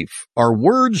and belief are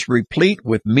words replete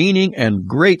with meaning and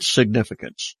great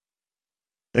significance.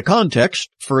 The context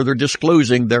further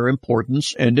disclosing their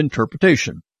importance and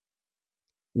interpretation.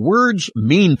 Words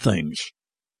mean things.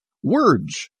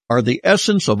 Words are the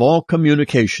essence of all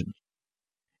communication.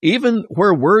 Even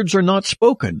where words are not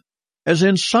spoken, as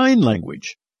in sign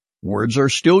language, words are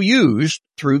still used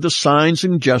through the signs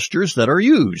and gestures that are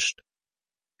used.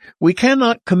 We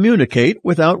cannot communicate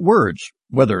without words,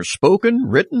 whether spoken,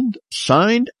 written,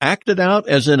 signed, acted out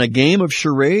as in a game of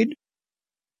charade.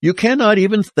 You cannot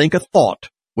even think a thought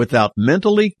without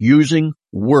mentally using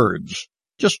words.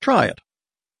 Just try it.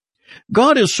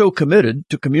 God is so committed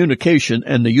to communication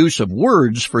and the use of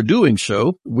words for doing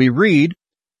so, we read,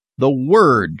 "The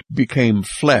Word became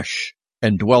flesh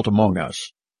and dwelt among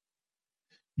us."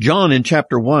 John in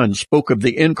chapter 1 spoke of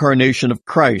the incarnation of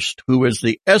Christ, who is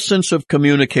the essence of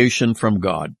communication from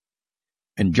God.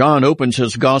 And John opens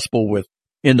his gospel with,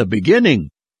 "In the beginning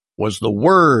was the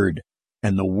Word,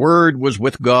 and the Word was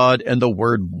with God, and the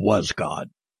Word was God."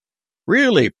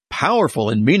 Really powerful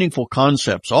and meaningful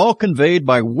concepts, all conveyed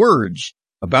by words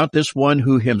about this one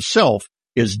who himself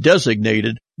is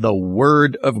designated the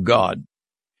Word of God.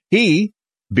 He,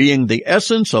 being the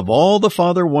essence of all the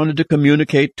Father wanted to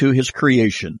communicate to his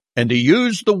creation, and he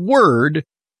used the Word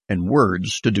and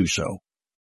words to do so.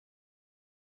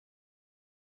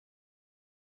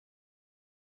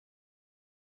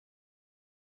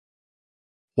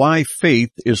 Why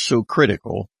faith is so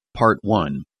critical, Part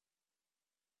 1.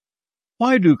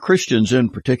 Why do Christians in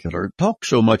particular talk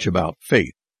so much about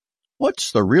faith?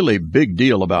 What's the really big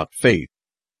deal about faith?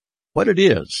 What it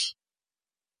is?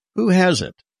 Who has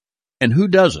it? And who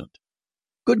doesn't?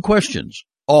 Good questions,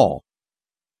 all.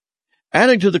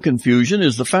 Adding to the confusion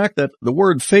is the fact that the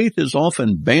word faith is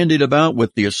often bandied about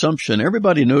with the assumption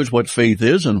everybody knows what faith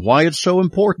is and why it's so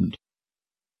important.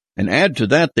 And add to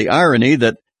that the irony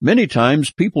that many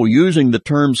times people using the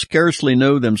term scarcely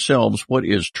know themselves what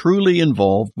is truly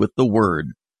involved with the word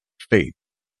faith.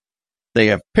 They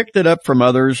have picked it up from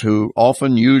others who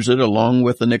often use it along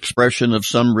with an expression of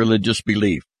some religious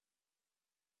belief.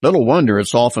 Little wonder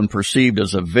it's often perceived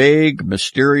as a vague,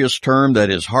 mysterious term that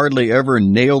is hardly ever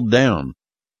nailed down.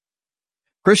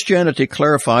 Christianity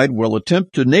Clarified will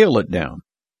attempt to nail it down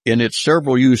in its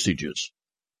several usages,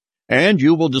 and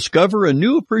you will discover a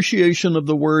new appreciation of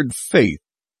the word faith,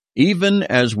 even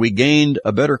as we gained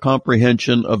a better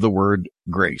comprehension of the word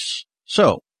grace.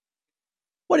 So,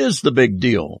 what is the big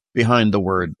deal behind the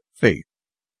word faith?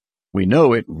 We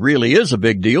know it really is a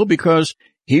big deal because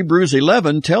Hebrews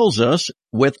 11 tells us,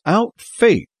 without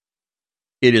faith,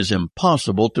 it is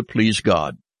impossible to please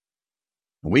God.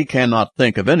 We cannot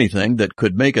think of anything that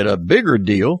could make it a bigger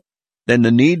deal than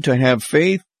the need to have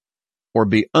faith or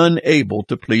be unable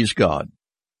to please God.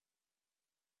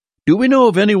 Do we know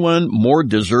of anyone more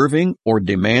deserving or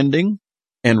demanding,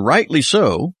 and rightly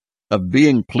so, of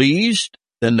being pleased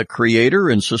than the Creator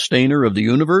and Sustainer of the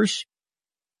universe?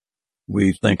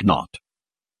 We think not.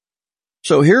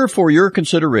 So here for your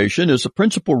consideration is the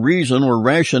principal reason or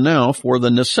rationale for the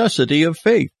necessity of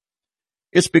faith.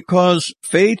 It's because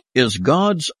faith is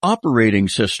God's operating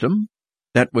system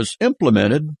that was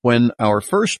implemented when our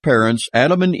first parents,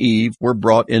 Adam and Eve, were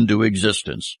brought into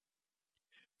existence.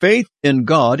 Faith in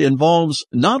God involves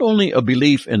not only a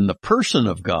belief in the person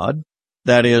of God,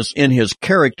 that is, in His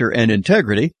character and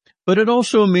integrity, but it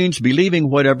also means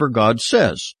believing whatever God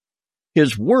says.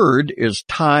 His word is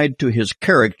tied to His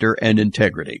character and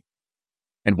integrity.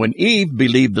 And when Eve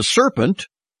believed the serpent,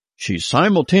 she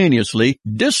simultaneously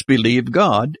disbelieved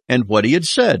God and what He had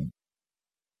said.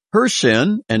 Her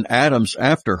sin, and Adam's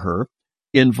after her,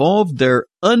 involved their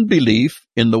unbelief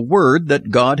in the word that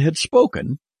God had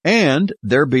spoken, and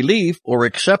their belief or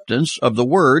acceptance of the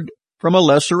word from a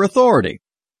lesser authority,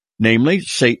 namely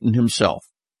Satan himself.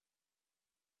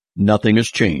 Nothing has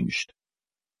changed.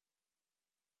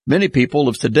 Many people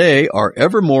of today are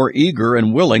ever more eager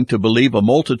and willing to believe a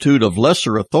multitude of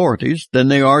lesser authorities than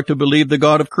they are to believe the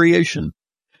God of creation,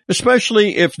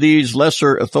 especially if these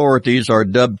lesser authorities are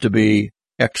dubbed to be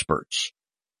experts.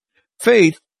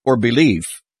 Faith, or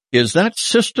belief, is that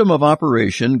system of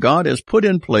operation God has put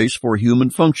in place for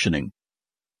human functioning.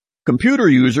 Computer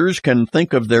users can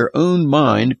think of their own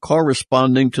mind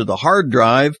corresponding to the hard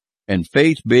drive and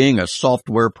faith being a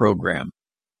software program.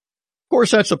 Of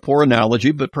course, that's a poor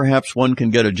analogy, but perhaps one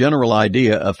can get a general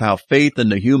idea of how faith and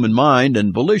the human mind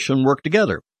and volition work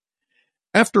together.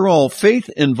 After all, faith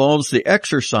involves the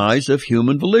exercise of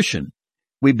human volition.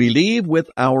 We believe with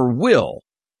our will,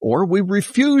 or we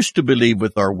refuse to believe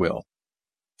with our will.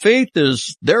 Faith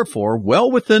is therefore well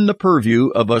within the purview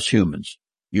of us humans.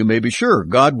 You may be sure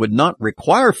God would not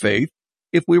require faith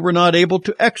if we were not able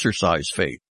to exercise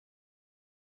faith.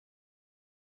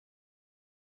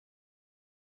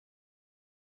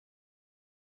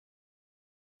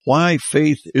 Why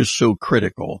faith is so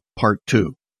critical, Part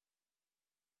 2.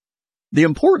 The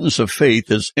importance of faith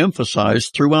is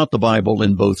emphasized throughout the Bible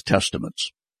in both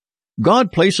Testaments.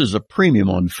 God places a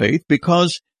premium on faith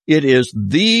because it is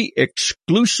the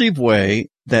exclusive way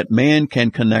that man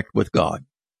can connect with God.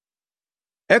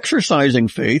 Exercising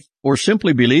faith, or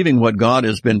simply believing what God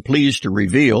has been pleased to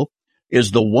reveal,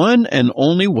 is the one and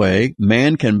only way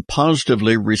man can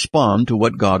positively respond to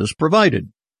what God has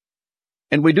provided.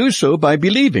 And we do so by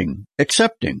believing,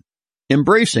 accepting,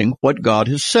 embracing what God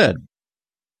has said.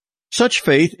 Such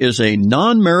faith is a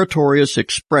non-meritorious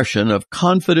expression of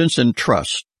confidence and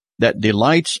trust that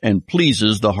delights and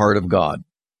pleases the heart of God.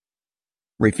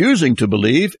 Refusing to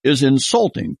believe is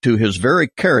insulting to His very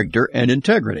character and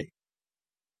integrity.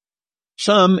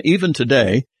 Some, even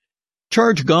today,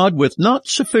 charge God with not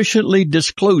sufficiently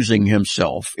disclosing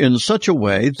Himself in such a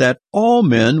way that all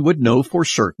men would know for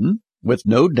certain, with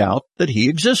no doubt, that He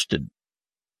existed.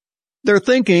 Their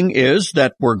thinking is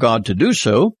that were God to do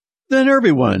so, then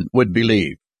everyone would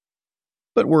believe.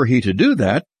 But were He to do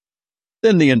that,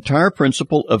 then the entire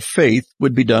principle of faith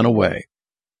would be done away.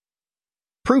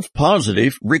 Proof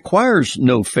positive requires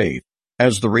no faith,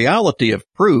 as the reality of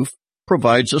proof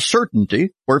provides a certainty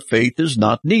where faith is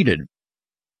not needed.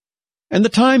 And the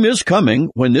time is coming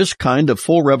when this kind of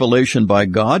full revelation by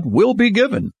God will be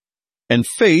given, and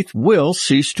faith will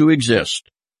cease to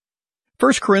exist.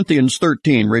 1 Corinthians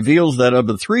 13 reveals that of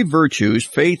the three virtues,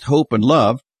 faith, hope, and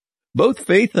love, both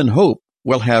faith and hope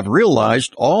will have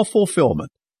realized all fulfillment,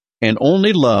 and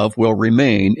only love will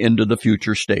remain into the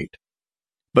future state.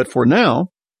 But for now,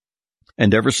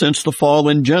 and ever since the fall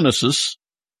in Genesis,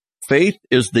 faith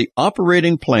is the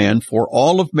operating plan for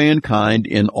all of mankind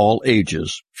in all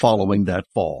ages following that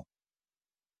fall.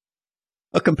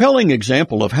 A compelling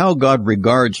example of how God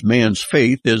regards man's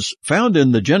faith is found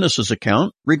in the Genesis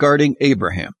account regarding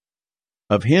Abraham.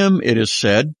 Of him it is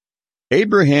said,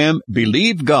 Abraham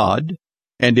believed God,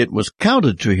 and it was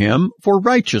counted to him for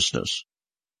righteousness.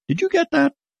 Did you get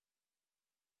that?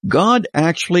 God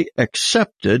actually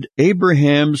accepted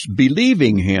Abraham's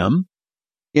believing Him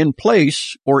in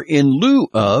place or in lieu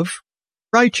of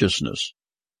righteousness.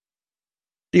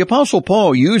 The Apostle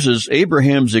Paul uses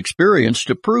Abraham's experience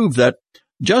to prove that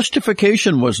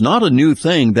justification was not a new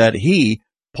thing that he,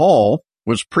 Paul,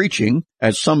 was preaching,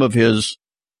 as some of his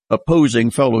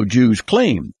opposing fellow Jews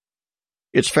claimed.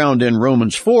 It's found in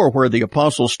Romans 4, where the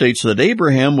apostle states that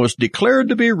Abraham was declared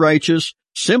to be righteous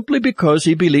simply because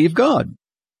he believed God.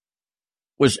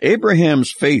 Was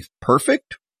Abraham's faith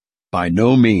perfect? By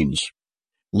no means.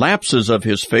 Lapses of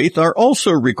his faith are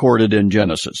also recorded in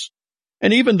Genesis.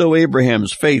 And even though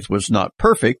Abraham's faith was not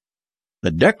perfect, the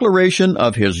declaration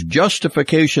of his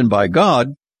justification by God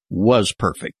was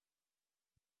perfect.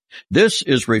 This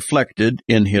is reflected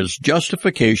in his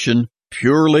justification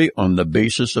purely on the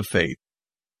basis of faith.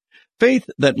 Faith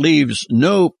that leaves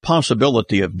no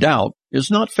possibility of doubt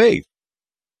is not faith.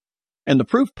 And the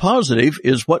proof positive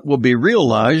is what will be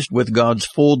realized with God's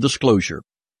full disclosure.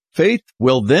 Faith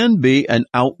will then be an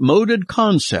outmoded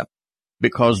concept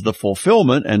because the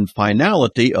fulfillment and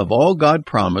finality of all God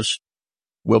promised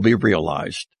will be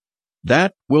realized.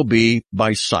 That will be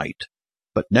by sight.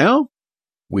 But now,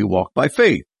 we walk by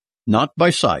faith, not by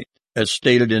sight, as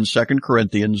stated in 2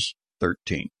 Corinthians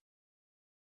 13.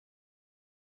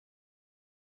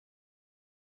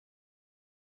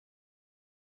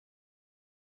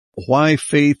 Why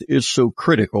faith is so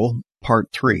critical, Part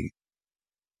 3.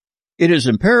 It is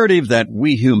imperative that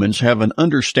we humans have an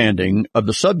understanding of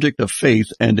the subject of faith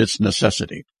and its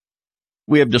necessity.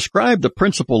 We have described the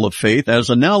principle of faith as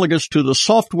analogous to the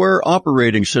software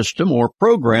operating system or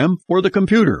program for the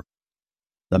computer.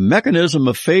 The mechanism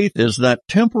of faith is that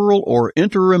temporal or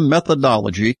interim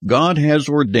methodology God has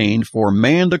ordained for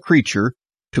man the creature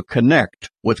to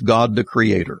connect with God the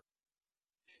Creator.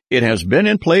 It has been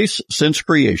in place since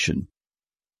creation.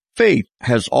 Faith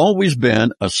has always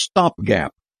been a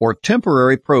stopgap or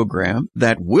temporary program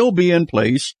that will be in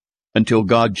place until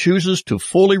God chooses to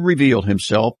fully reveal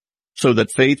Himself so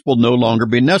that faith will no longer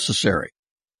be necessary.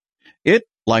 It,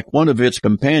 like one of its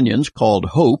companions called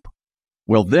hope,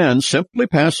 will then simply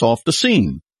pass off the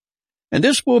scene. And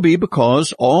this will be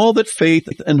because all that faith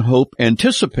and hope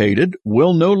anticipated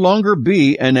will no longer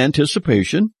be an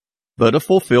anticipation, but a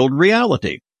fulfilled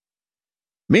reality.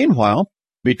 Meanwhile,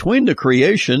 between the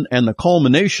creation and the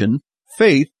culmination,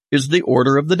 faith is the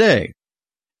order of the day.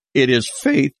 It is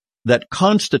faith that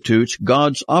constitutes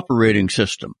God's operating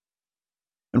system.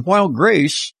 And while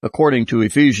grace, according to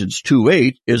Ephesians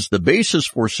 2:8, is the basis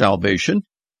for salvation,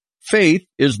 faith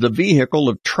is the vehicle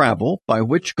of travel by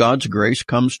which God's grace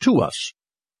comes to us.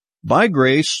 By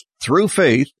grace, through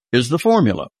faith, is the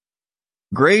formula.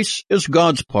 Grace is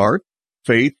God's part,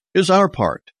 faith is our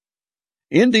part.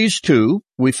 In these two,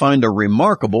 we find a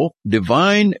remarkable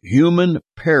divine-human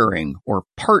pairing or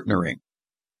partnering.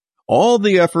 All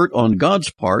the effort on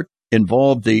God's part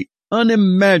involved the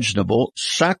unimaginable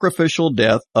sacrificial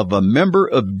death of a member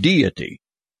of deity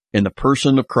in the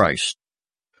person of Christ.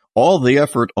 All the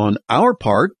effort on our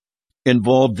part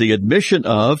involved the admission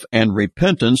of and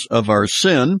repentance of our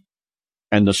sin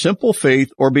and the simple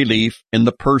faith or belief in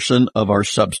the person of our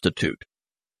substitute.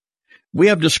 We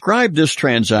have described this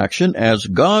transaction as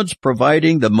God's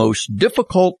providing the most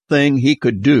difficult thing He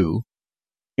could do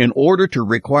in order to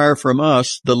require from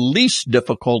us the least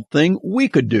difficult thing we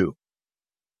could do.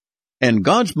 And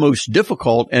God's most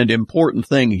difficult and important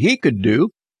thing He could do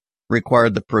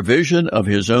required the provision of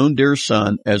His own dear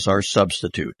Son as our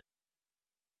substitute.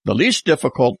 The least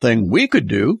difficult thing we could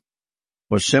do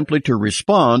was simply to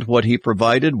respond what He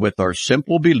provided with our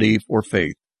simple belief or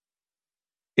faith.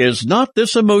 Is not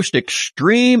this a most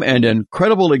extreme and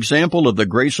incredible example of the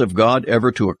grace of God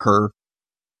ever to occur?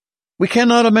 We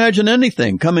cannot imagine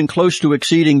anything coming close to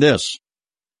exceeding this.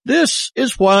 This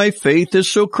is why faith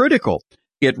is so critical.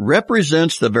 It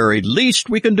represents the very least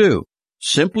we can do,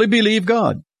 simply believe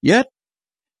God. Yet,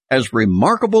 as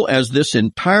remarkable as this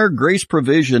entire grace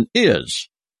provision is,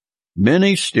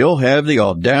 many still have the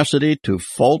audacity to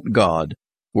fault God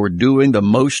for doing the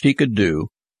most He could do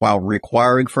while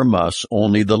requiring from us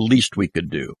only the least we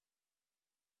could do.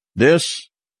 This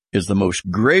is the most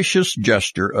gracious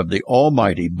gesture of the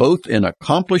Almighty, both in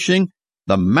accomplishing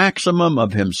the maximum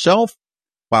of Himself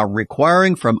while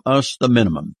requiring from us the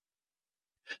minimum.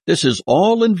 This is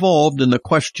all involved in the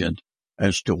question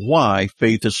as to why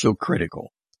faith is so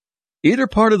critical. Either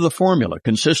part of the formula,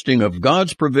 consisting of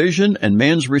God's provision and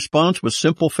man's response with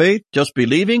simple faith, just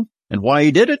believing, and why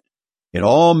He did it, it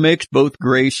all makes both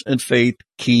grace and faith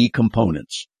key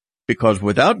components. Because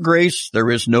without grace,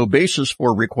 there is no basis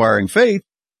for requiring faith,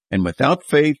 and without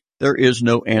faith, there is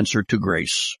no answer to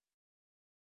grace.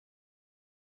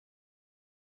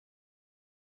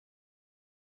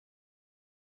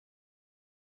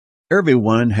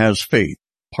 Everyone has faith,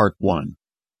 Part 1.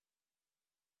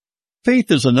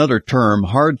 Faith is another term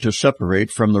hard to separate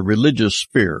from the religious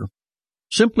sphere,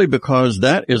 simply because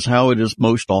that is how it is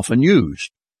most often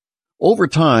used. Over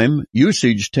time,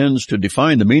 usage tends to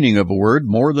define the meaning of a word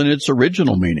more than its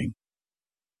original meaning.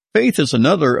 Faith is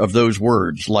another of those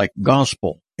words, like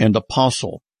gospel and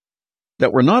apostle,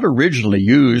 that were not originally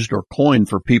used or coined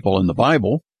for people in the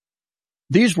Bible.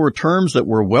 These were terms that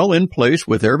were well in place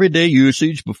with everyday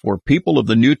usage before people of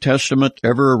the New Testament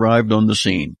ever arrived on the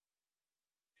scene.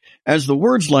 As the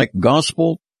words like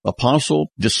gospel,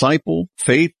 apostle, disciple,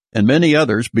 faith, and many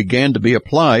others began to be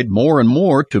applied more and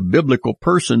more to biblical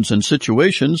persons and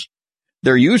situations,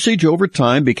 their usage over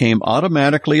time became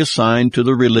automatically assigned to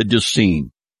the religious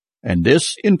scene, and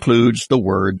this includes the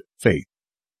word faith.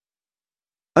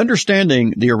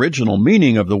 Understanding the original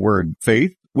meaning of the word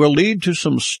faith will lead to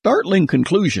some startling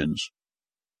conclusions.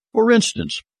 For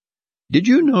instance, did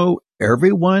you know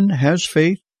everyone has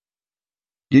faith?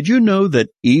 Did you know that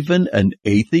even an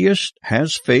atheist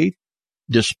has faith,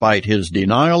 despite his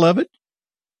denial of it?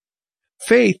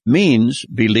 Faith means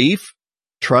belief,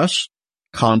 trust,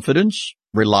 confidence,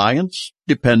 reliance,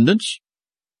 dependence.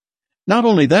 Not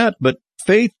only that, but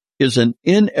faith is an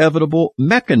inevitable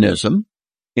mechanism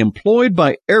employed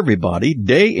by everybody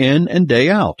day in and day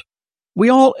out. We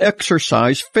all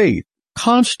exercise faith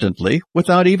constantly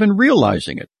without even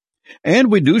realizing it,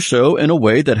 and we do so in a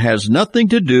way that has nothing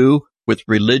to do with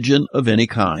religion of any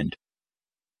kind.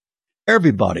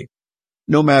 Everybody,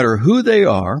 no matter who they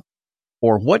are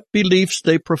or what beliefs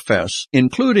they profess,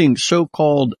 including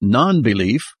so-called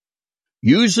non-belief,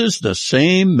 uses the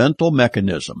same mental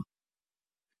mechanism.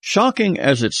 Shocking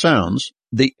as it sounds,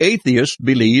 the atheist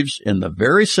believes in the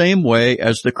very same way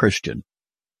as the Christian.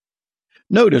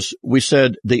 Notice we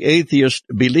said the atheist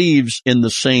believes in the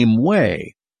same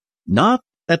way, not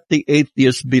that the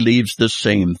atheist believes the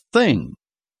same thing.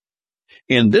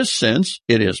 In this sense,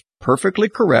 it is perfectly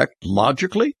correct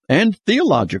logically and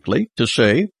theologically to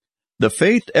say the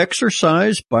faith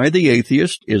exercised by the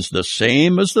atheist is the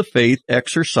same as the faith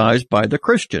exercised by the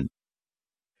Christian.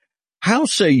 How,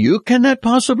 say you, can that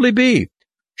possibly be?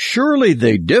 Surely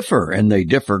they differ, and they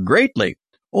differ greatly.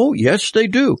 Oh, yes, they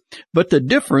do. But the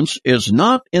difference is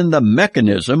not in the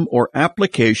mechanism or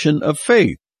application of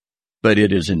faith, but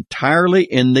it is entirely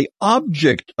in the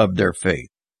object of their faith.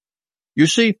 You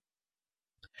see,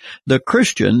 the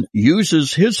Christian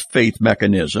uses his faith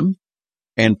mechanism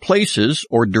and places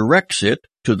or directs it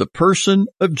to the person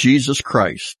of Jesus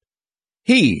Christ.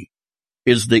 He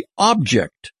is the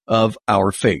object of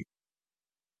our faith,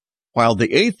 while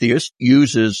the atheist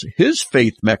uses his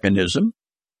faith mechanism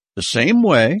the same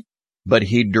way, but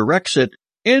he directs it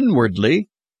inwardly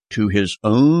to his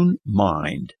own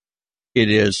mind. It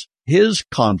is his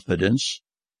confidence,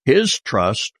 his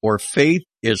trust, or faith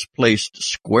is placed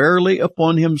squarely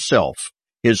upon himself,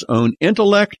 his own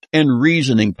intellect and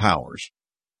reasoning powers.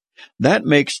 That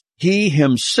makes he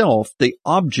himself the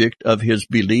object of his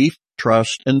belief,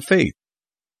 trust, and faith.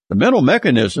 The mental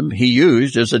mechanism he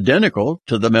used is identical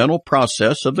to the mental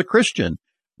process of the Christian,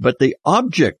 but the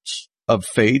objects of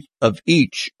faith of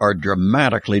each are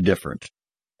dramatically different.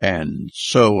 And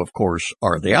so, of course,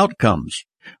 are the outcomes.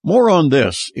 More on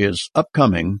this is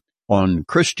upcoming on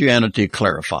Christianity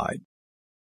Clarified.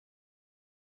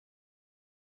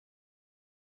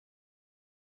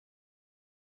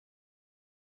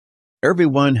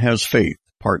 Everyone has faith,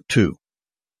 Part 2.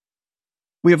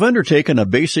 We have undertaken a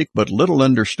basic but little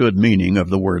understood meaning of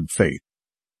the word faith.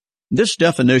 This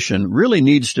definition really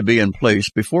needs to be in place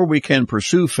before we can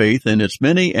pursue faith in its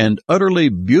many and utterly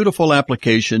beautiful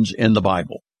applications in the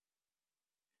Bible.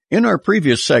 In our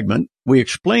previous segment, we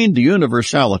explained the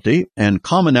universality and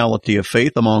commonality of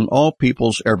faith among all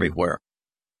peoples everywhere.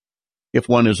 If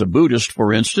one is a Buddhist,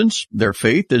 for instance, their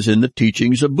faith is in the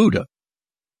teachings of Buddha.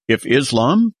 If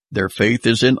Islam, their faith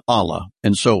is in Allah,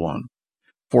 and so on.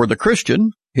 For the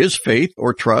Christian, his faith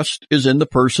or trust is in the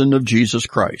person of Jesus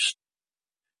Christ.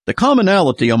 The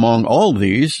commonality among all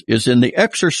these is in the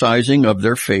exercising of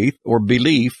their faith or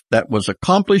belief that was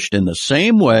accomplished in the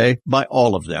same way by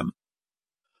all of them.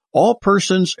 All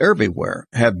persons everywhere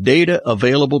have data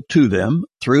available to them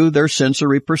through their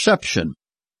sensory perception,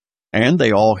 and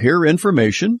they all hear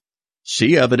information,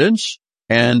 see evidence,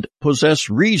 and possess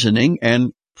reasoning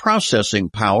and processing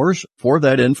powers for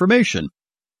that information.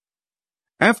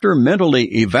 After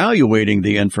mentally evaluating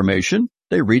the information,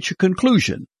 they reach a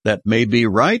conclusion that may be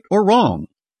right or wrong,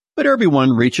 but everyone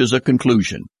reaches a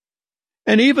conclusion.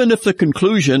 And even if the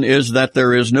conclusion is that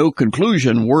there is no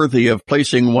conclusion worthy of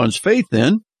placing one's faith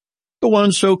in, the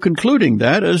one so concluding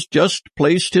that has just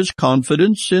placed his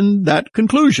confidence in that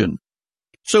conclusion.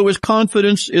 So his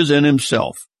confidence is in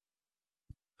himself.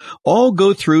 All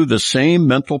go through the same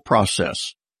mental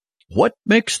process. What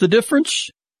makes the difference?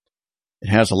 It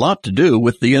has a lot to do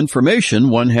with the information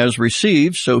one has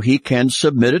received so he can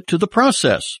submit it to the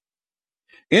process.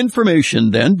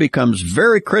 Information then becomes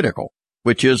very critical,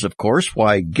 which is, of course,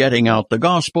 why getting out the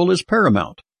gospel is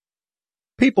paramount.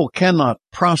 People cannot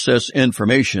process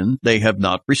information they have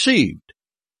not received.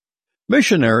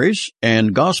 Missionaries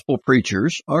and gospel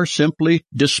preachers are simply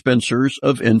dispensers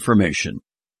of information.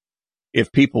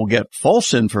 If people get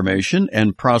false information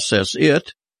and process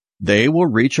it, they will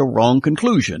reach a wrong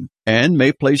conclusion and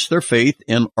may place their faith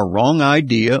in a wrong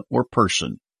idea or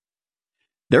person.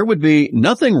 There would be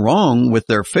nothing wrong with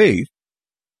their faith,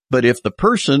 but if the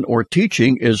person or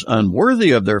teaching is unworthy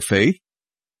of their faith,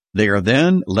 they are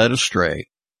then led astray.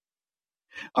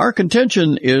 Our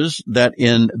contention is that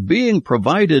in being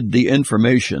provided the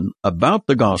information about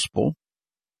the gospel,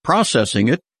 processing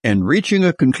it, and reaching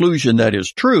a conclusion that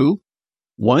is true,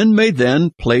 one may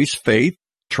then place faith,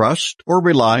 trust, or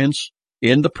reliance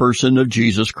in the person of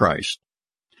Jesus Christ.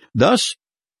 Thus,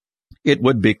 it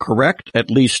would be correct,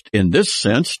 at least in this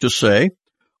sense, to say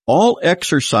all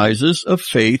exercises of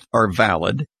faith are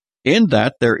valid in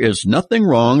that there is nothing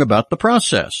wrong about the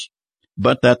process,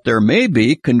 but that there may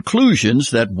be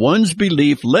conclusions that one's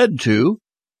belief led to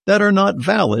that are not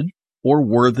valid or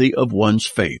worthy of one's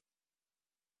faith.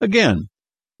 Again,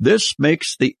 this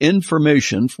makes the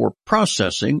information for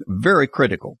processing very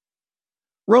critical.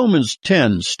 Romans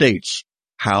 10 states,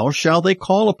 "How shall they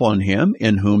call upon him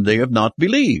in whom they have not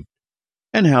believed?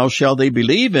 And how shall they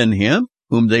believe in him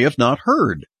whom they have not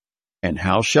heard? And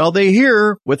how shall they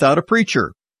hear without a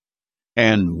preacher?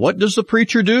 And what does the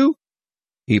preacher do?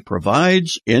 He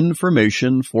provides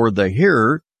information for the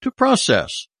hearer to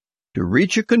process, to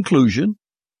reach a conclusion,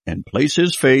 and place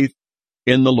his faith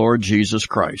in the Lord Jesus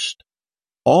Christ.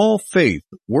 All faith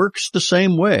works the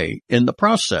same way in the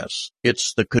process.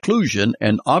 It's the conclusion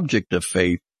and object of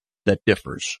faith that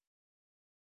differs."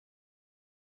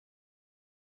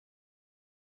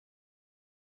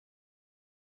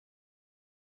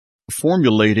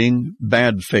 Formulating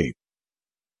bad faith.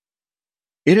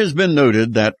 It has been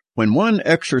noted that when one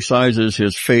exercises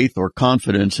his faith or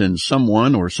confidence in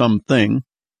someone or something,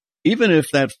 even if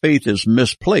that faith is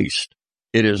misplaced,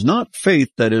 it is not faith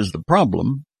that is the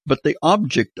problem, but the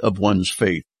object of one's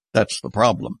faith that's the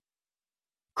problem.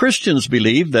 Christians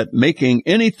believe that making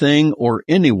anything or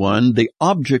anyone the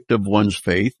object of one's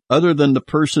faith other than the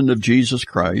person of Jesus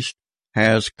Christ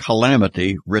has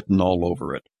calamity written all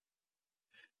over it.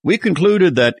 We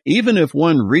concluded that even if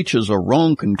one reaches a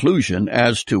wrong conclusion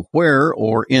as to where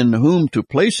or in whom to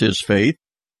place his faith,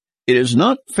 it is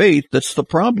not faith that's the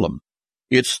problem.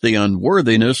 It's the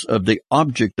unworthiness of the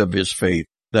object of his faith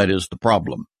that is the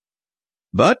problem.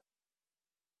 But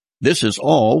this is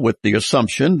all with the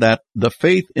assumption that the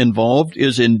faith involved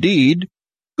is indeed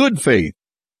good faith.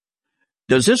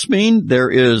 Does this mean there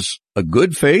is a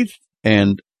good faith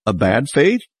and a bad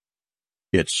faith?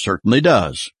 It certainly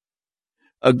does.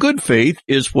 A good faith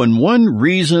is when one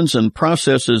reasons and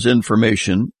processes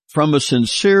information from a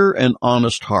sincere and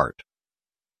honest heart.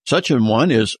 Such an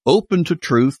one is open to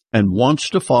truth and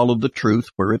wants to follow the truth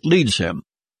where it leads him.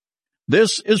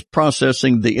 This is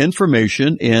processing the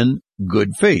information in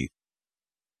good faith.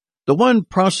 The one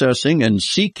processing and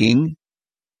seeking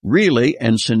really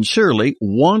and sincerely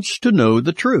wants to know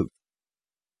the truth.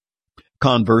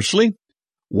 Conversely,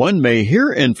 one may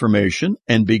hear information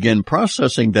and begin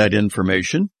processing that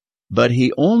information, but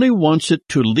he only wants it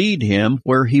to lead him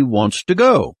where he wants to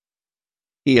go.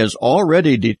 He has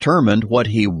already determined what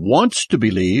he wants to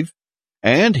believe,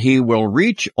 and he will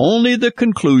reach only the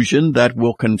conclusion that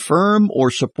will confirm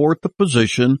or support the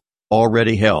position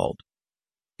already held.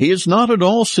 He is not at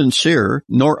all sincere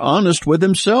nor honest with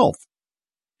himself.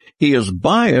 He is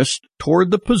biased toward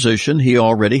the position he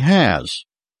already has.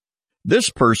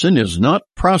 This person is not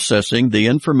processing the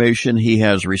information he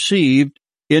has received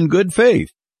in good faith,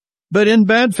 but in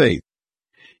bad faith.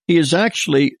 He is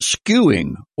actually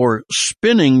skewing or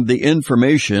spinning the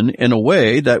information in a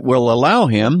way that will allow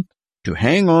him to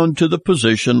hang on to the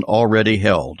position already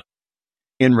held.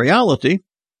 In reality,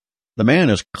 the man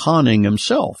is conning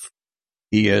himself.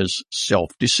 He is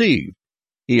self-deceived.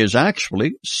 He is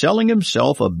actually selling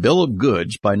himself a bill of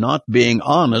goods by not being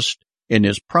honest in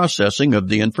his processing of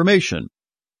the information.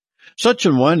 Such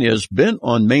an one is bent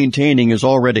on maintaining his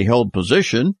already held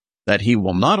position that he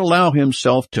will not allow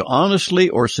himself to honestly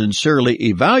or sincerely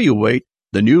evaluate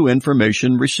the new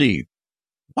information received.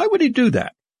 Why would he do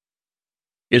that?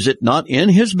 Is it not in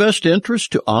his best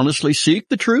interest to honestly seek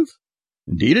the truth?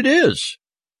 Indeed it is.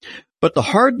 But the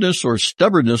hardness or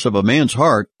stubbornness of a man's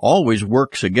heart always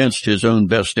works against his own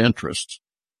best interests.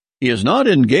 He is not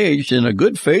engaged in a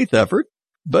good faith effort,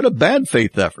 but a bad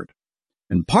faith effort.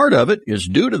 And part of it is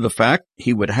due to the fact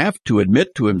he would have to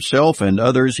admit to himself and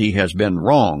others he has been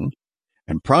wrong,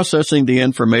 and processing the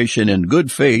information in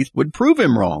good faith would prove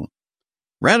him wrong.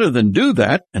 Rather than do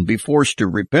that and be forced to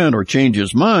repent or change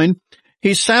his mind,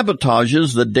 he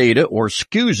sabotages the data or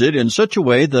skews it in such a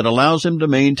way that allows him to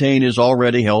maintain his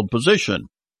already held position.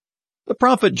 The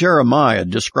prophet Jeremiah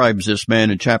describes this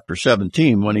man in chapter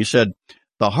 17 when he said,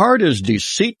 "The heart is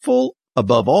deceitful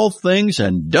above all things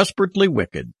and desperately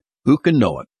wicked. Who can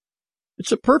know it?"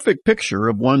 It's a perfect picture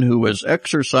of one who is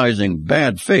exercising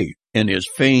bad faith in his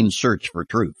feigned search for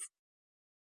truth.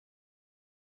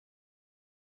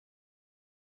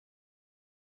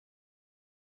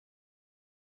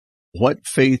 What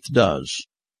faith does.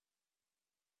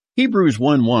 Hebrews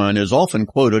 1:1 is often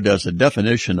quoted as a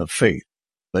definition of faith,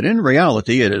 but in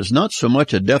reality it is not so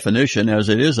much a definition as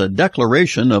it is a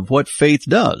declaration of what faith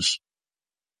does.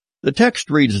 The text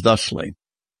reads thusly,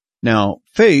 "Now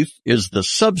faith is the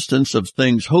substance of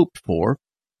things hoped for,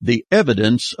 the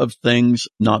evidence of things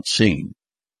not seen."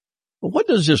 But what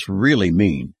does this really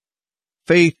mean?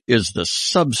 Faith is the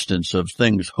substance of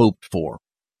things hoped for.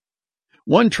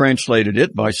 One translated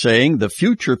it by saying the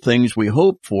future things we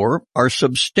hope for are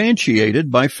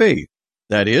substantiated by faith.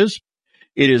 That is,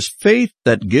 it is faith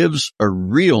that gives a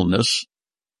realness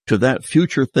to that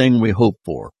future thing we hope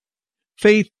for.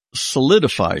 Faith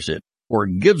solidifies it or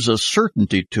gives a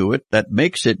certainty to it that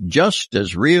makes it just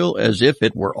as real as if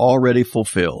it were already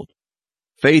fulfilled.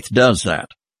 Faith does that.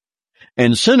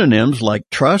 And synonyms like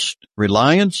trust,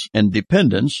 reliance, and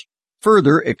dependence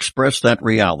further express that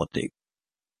reality.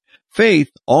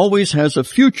 Faith always has a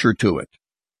future to it,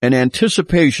 an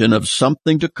anticipation of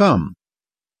something to come.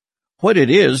 What it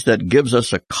is that gives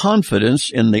us a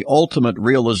confidence in the ultimate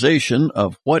realization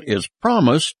of what is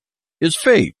promised is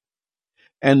faith.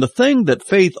 And the thing that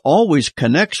faith always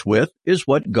connects with is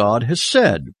what God has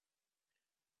said.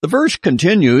 The verse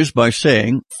continues by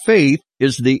saying, faith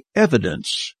is the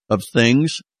evidence of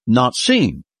things not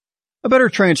seen. A better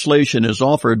translation is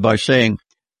offered by saying,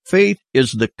 faith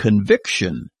is the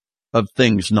conviction of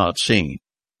things not seen,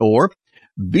 or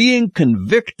being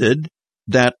convicted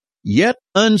that yet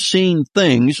unseen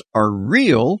things are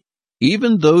real,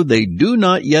 even though they do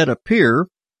not yet appear,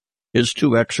 is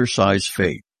to exercise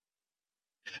faith.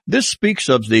 This speaks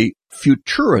of the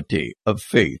futurity of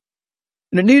faith,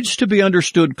 and it needs to be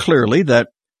understood clearly that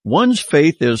one's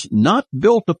faith is not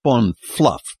built upon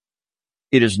fluff.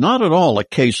 It is not at all a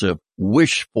case of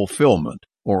wish fulfillment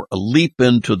or a leap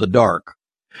into the dark,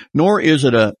 nor is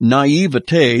it a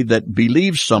naivete that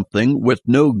believes something with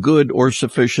no good or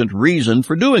sufficient reason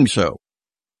for doing so.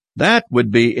 That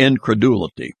would be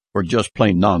incredulity or just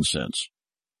plain nonsense.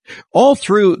 All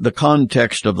through the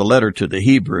context of the letter to the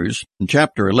Hebrews, in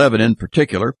chapter 11 in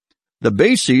particular, the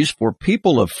basis for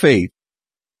people of faith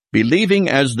believing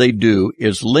as they do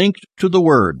is linked to the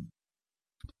Word,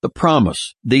 the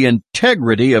promise, the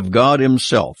integrity of God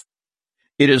Himself.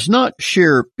 It is not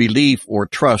sheer belief or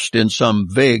trust in some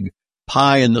vague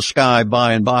pie in the sky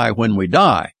by and by when we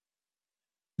die.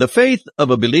 The faith of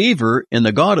a believer in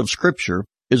the God of Scripture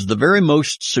is the very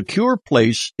most secure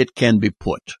place it can be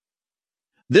put.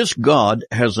 This God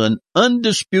has an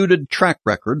undisputed track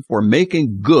record for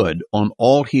making good on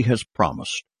all He has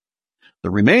promised. The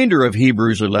remainder of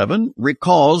Hebrews 11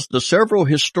 recalls the several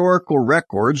historical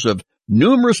records of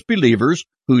numerous believers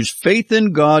whose faith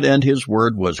in God and His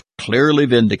Word was clearly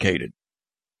vindicated.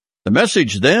 The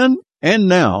message then and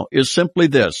now is simply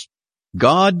this: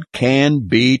 God can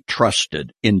be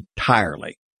trusted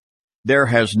entirely. There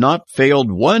has not failed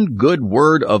one good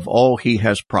word of all He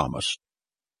has promised.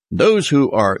 Those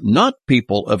who are not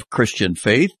people of Christian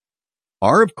faith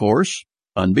are, of course,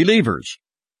 unbelievers.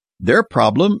 Their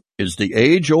problem is the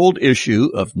age-old issue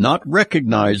of not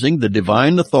recognizing the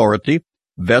divine authority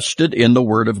vested in the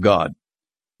Word of God.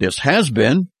 This has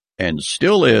been, and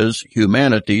still is,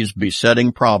 humanity's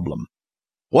besetting problem.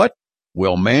 What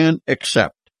will man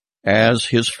accept as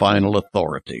his final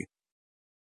authority?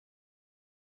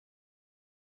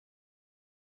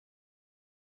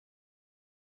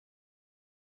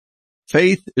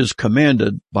 Faith is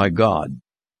commanded by God.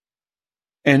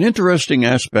 An interesting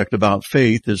aspect about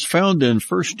faith is found in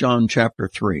 1 John chapter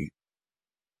 3.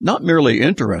 Not merely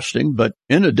interesting, but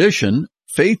in addition,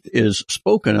 faith is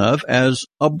spoken of as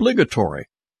obligatory.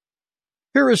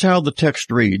 Here is how the text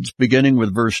reads, beginning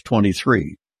with verse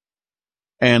 23.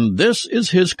 And this is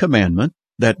His commandment,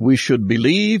 that we should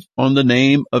believe on the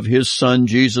name of His Son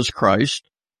Jesus Christ,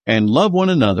 and love one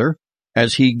another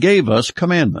as He gave us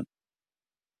commandment.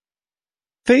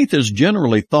 Faith is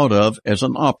generally thought of as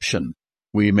an option.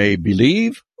 We may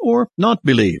believe or not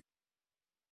believe.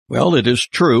 Well, it is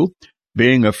true.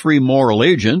 Being a free moral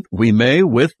agent, we may,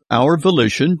 with our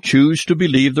volition, choose to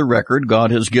believe the record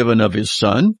God has given of His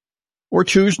Son, or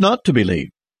choose not to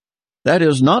believe. That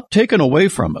is not taken away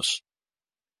from us.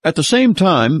 At the same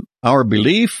time, our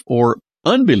belief or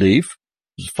unbelief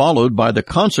is followed by the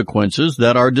consequences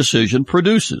that our decision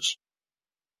produces.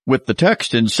 With the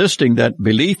text insisting that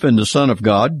belief in the Son of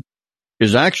God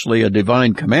is actually a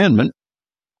divine commandment,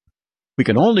 we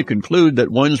can only conclude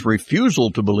that one's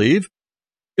refusal to believe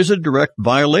is a direct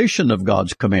violation of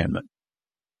God's commandment.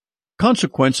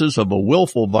 Consequences of a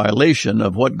willful violation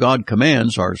of what God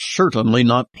commands are certainly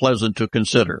not pleasant to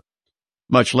consider,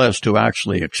 much less to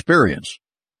actually experience.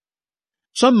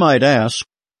 Some might ask,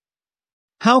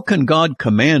 how can God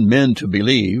command men to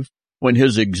believe when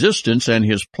His existence and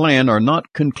His plan are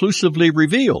not conclusively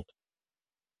revealed?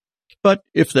 But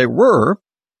if they were,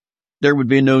 there would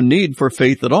be no need for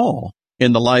faith at all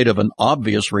in the light of an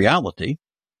obvious reality.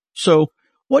 So,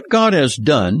 what God has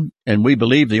done, and we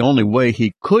believe the only way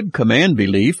He could command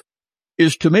belief,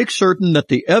 is to make certain that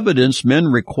the evidence men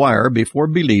require before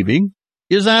believing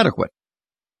is adequate.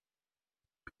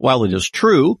 While it is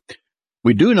true,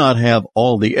 we do not have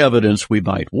all the evidence we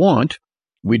might want,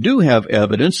 we do have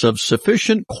evidence of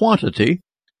sufficient quantity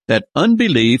that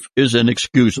unbelief is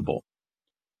inexcusable.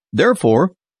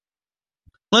 Therefore,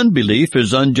 unbelief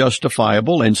is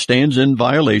unjustifiable and stands in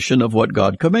violation of what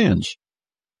God commands.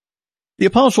 The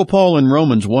Apostle Paul in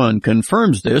Romans 1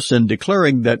 confirms this in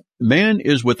declaring that man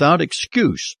is without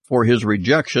excuse for his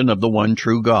rejection of the one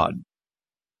true God.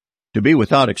 To be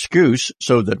without excuse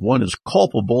so that one is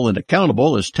culpable and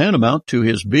accountable is tantamount to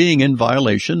his being in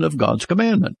violation of God's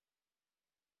commandment.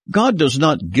 God does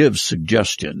not give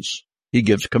suggestions. He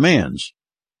gives commands.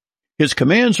 His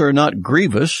commands are not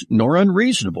grievous nor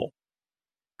unreasonable.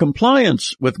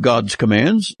 Compliance with God's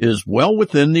commands is well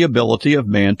within the ability of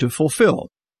man to fulfill.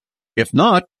 If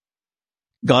not,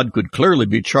 God could clearly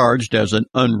be charged as an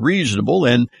unreasonable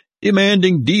and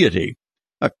demanding deity,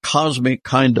 a cosmic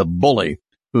kind of bully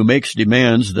who makes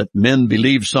demands that men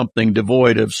believe something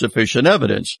devoid of sufficient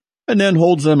evidence, and then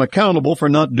holds them accountable for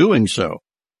not doing so.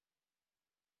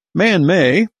 Man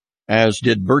may, as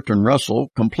did Bertrand Russell,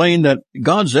 complain that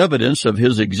God's evidence of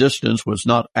his existence was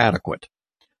not adequate.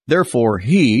 Therefore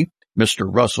he, Mr.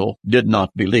 Russell, did not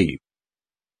believe.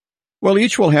 Well,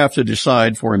 each will have to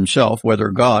decide for himself whether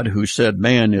God, who said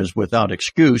man is without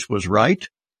excuse, was right,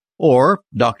 or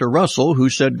Dr. Russell, who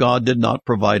said God did not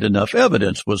provide enough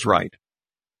evidence, was right.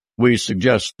 We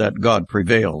suggest that God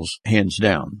prevails, hands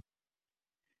down.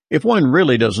 If one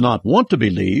really does not want to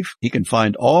believe, he can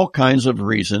find all kinds of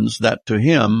reasons that to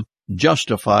him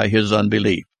justify his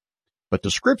unbelief. But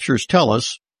the Scriptures tell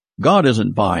us God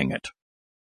isn't buying it.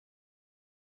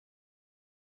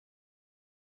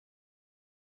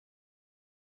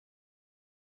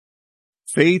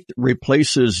 Faith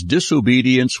replaces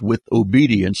disobedience with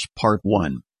obedience, Part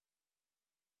 1.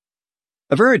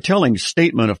 A very telling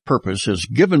statement of purpose is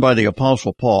given by the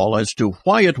Apostle Paul as to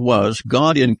why it was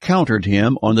God encountered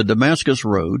him on the Damascus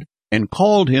Road and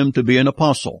called him to be an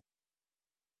apostle.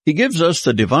 He gives us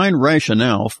the divine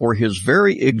rationale for his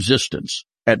very existence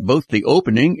at both the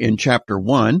opening in chapter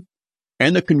 1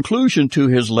 and the conclusion to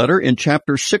his letter in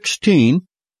chapter 16,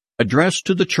 addressed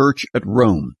to the church at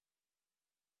Rome.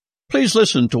 Please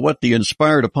listen to what the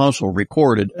inspired apostle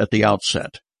recorded at the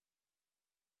outset.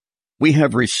 We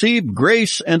have received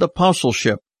grace and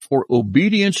apostleship for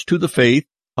obedience to the faith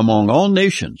among all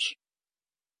nations.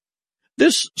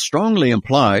 This strongly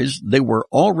implies they were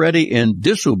already in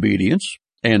disobedience,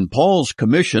 and Paul's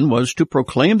commission was to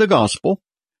proclaim the gospel,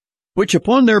 which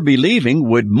upon their believing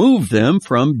would move them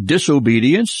from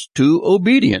disobedience to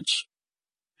obedience.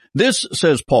 This,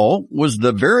 says Paul, was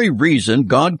the very reason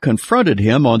God confronted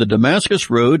him on the Damascus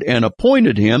Road and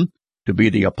appointed him to be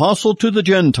the apostle to the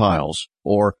Gentiles,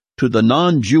 or to the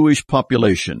non-Jewish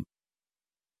population.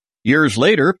 Years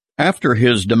later, after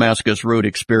his Damascus Road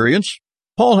experience,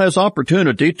 Paul has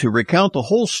opportunity to recount the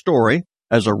whole story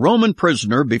as a Roman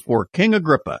prisoner before King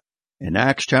Agrippa in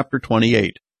Acts chapter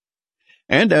 28.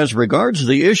 And as regards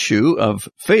the issue of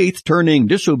faith turning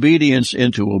disobedience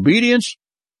into obedience,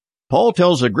 Paul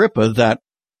tells Agrippa that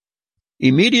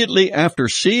immediately after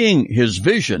seeing his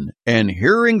vision and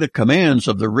hearing the commands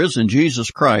of the risen Jesus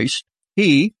Christ,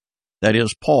 he, that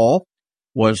is Paul,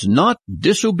 was not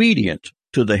disobedient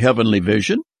to the heavenly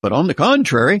vision, but on the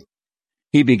contrary,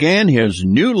 he began his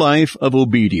new life of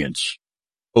obedience.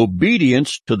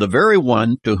 Obedience to the very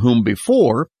one to whom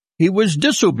before he was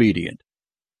disobedient.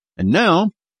 And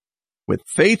now, with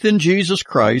faith in Jesus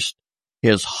Christ,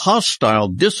 his hostile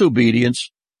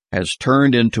disobedience has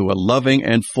turned into a loving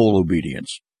and full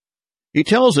obedience. He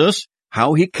tells us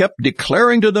how he kept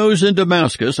declaring to those in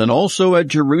Damascus and also at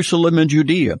Jerusalem and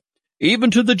Judea,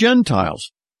 even to the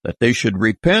Gentiles, that they should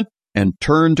repent and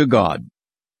turn to God.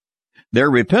 Their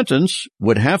repentance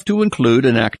would have to include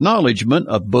an acknowledgement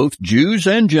of both Jews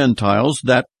and Gentiles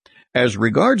that, as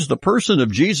regards the person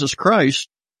of Jesus Christ,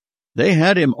 they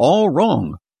had him all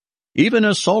wrong, even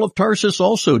as Saul of Tarsus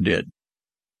also did.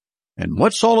 And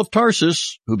what Saul of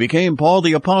Tarsus, who became Paul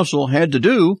the Apostle, had to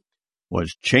do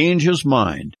was change his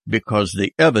mind, because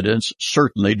the evidence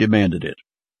certainly demanded it.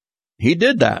 He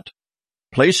did that,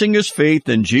 placing his faith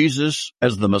in Jesus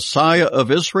as the Messiah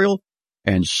of Israel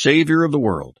and Savior of the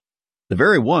world, the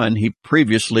very one he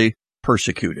previously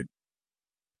persecuted.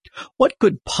 What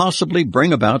could possibly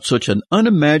bring about such an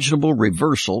unimaginable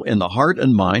reversal in the heart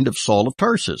and mind of Saul of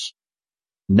Tarsus?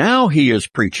 Now he is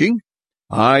preaching,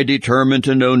 "I determined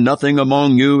to know nothing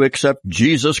among you except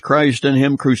Jesus Christ and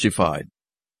him crucified."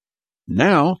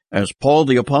 Now, as Paul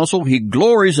the Apostle, he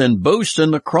glories and boasts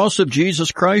in the cross of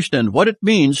Jesus Christ and what it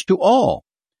means to all.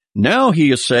 Now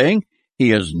he is saying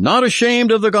he is not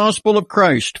ashamed of the gospel of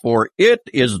Christ, for it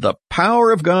is the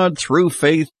power of God through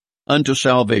faith unto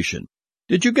salvation.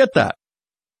 Did you get that?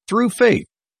 Through faith.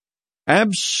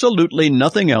 Absolutely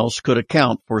nothing else could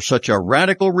account for such a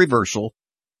radical reversal,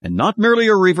 and not merely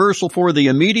a reversal for the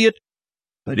immediate,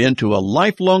 but into a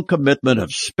lifelong commitment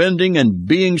of spending and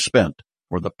being spent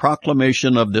for the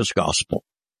proclamation of this gospel.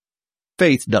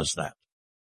 Faith does that.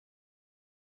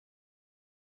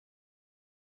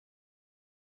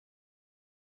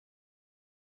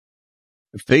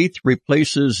 Faith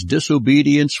replaces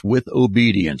disobedience with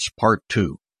obedience, Part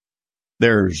 2.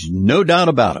 There's no doubt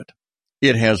about it.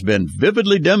 It has been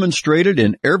vividly demonstrated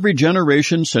in every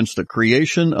generation since the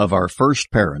creation of our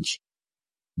first parents.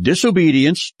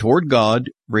 Disobedience toward God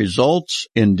results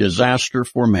in disaster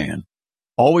for man.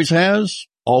 Always has,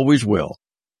 always will.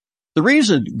 The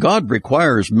reason God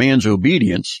requires man's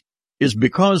obedience is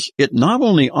because it not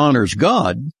only honors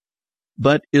God,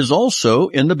 but is also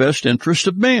in the best interest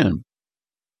of man.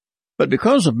 But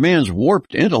because of man's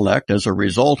warped intellect as a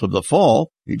result of the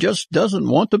fall, he just doesn't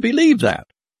want to believe that,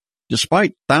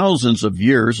 despite thousands of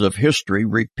years of history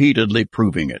repeatedly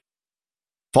proving it.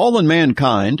 Fallen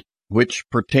mankind, which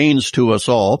pertains to us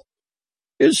all,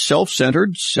 is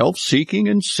self-centered, self-seeking,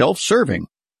 and self-serving.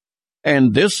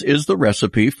 And this is the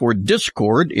recipe for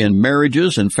discord in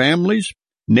marriages and families,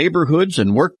 neighborhoods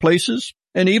and workplaces,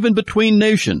 and even between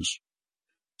nations.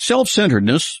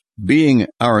 Self-centeredness, being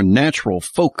our natural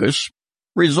focus,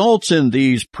 results in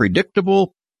these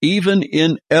predictable, even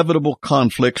inevitable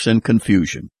conflicts and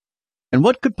confusion. And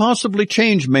what could possibly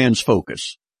change man's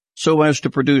focus so as to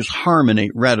produce harmony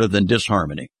rather than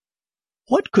disharmony?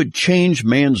 What could change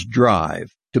man's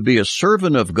drive to be a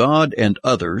servant of God and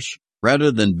others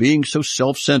rather than being so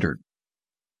self-centered?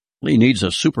 He needs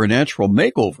a supernatural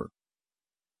makeover.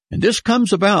 And this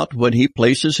comes about when he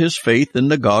places his faith in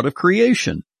the God of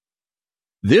creation.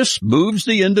 This moves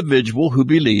the individual who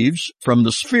believes from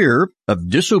the sphere of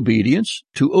disobedience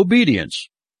to obedience.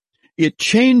 It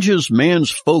changes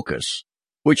man's focus,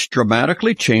 which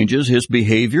dramatically changes his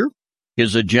behavior,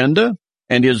 his agenda,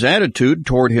 and his attitude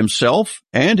toward himself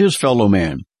and his fellow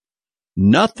man.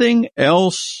 Nothing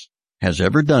else has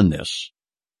ever done this.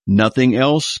 Nothing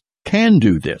else can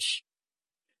do this.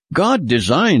 God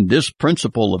designed this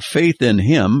principle of faith in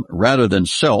him rather than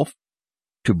self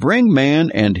to bring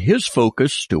man and his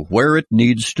focus to where it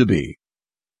needs to be.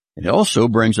 It also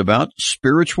brings about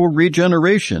spiritual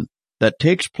regeneration that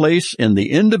takes place in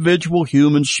the individual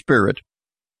human spirit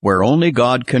where only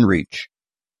God can reach.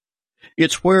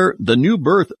 It's where the new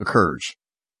birth occurs.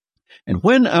 And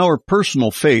when our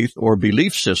personal faith or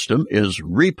belief system is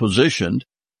repositioned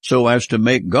so as to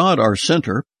make God our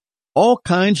center, all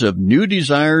kinds of new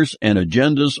desires and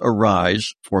agendas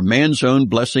arise for man's own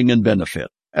blessing and benefit,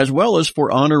 as well as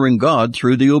for honoring God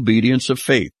through the obedience of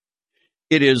faith.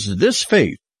 It is this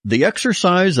faith, the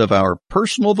exercise of our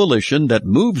personal volition, that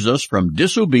moves us from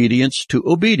disobedience to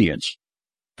obedience.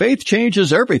 Faith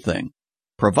changes everything,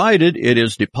 provided it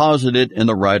is deposited in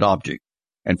the right object.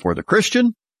 And for the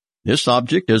Christian, this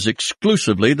object is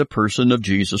exclusively the person of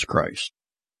Jesus Christ.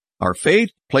 Our faith,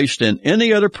 placed in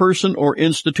any other person or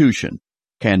institution,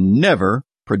 can never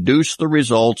produce the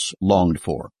results longed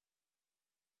for.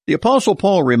 The Apostle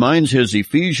Paul reminds his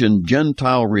Ephesian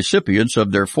Gentile recipients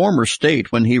of their former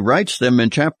state when he writes them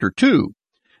in chapter 2,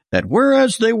 that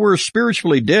whereas they were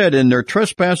spiritually dead in their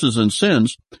trespasses and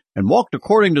sins, and walked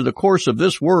according to the course of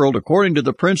this world, according to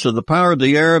the prince of the power of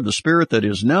the air, of the spirit that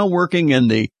is now working in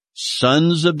the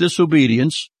sons of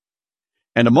disobedience,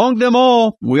 and among them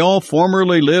all, we all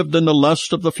formerly lived in the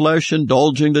lust of the flesh,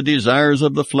 indulging the desires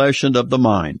of the flesh and of the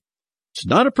mind. It's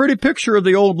not a pretty picture of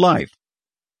the old life.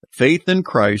 Faith in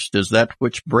Christ is that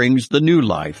which brings the new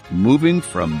life, moving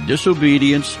from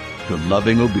disobedience to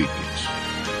loving obedience.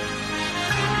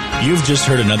 You've just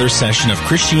heard another session of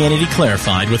Christianity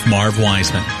Clarified with Marv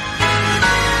Wiseman.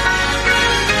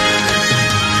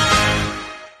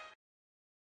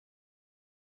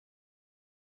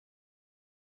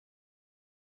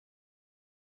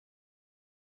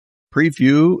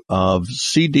 Preview of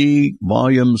CD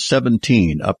Volume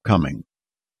 17 upcoming.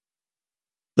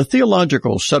 The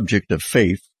theological subject of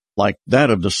faith, like that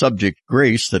of the subject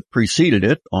grace that preceded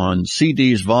it on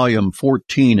CDs Volume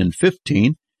 14 and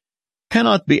 15,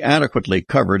 cannot be adequately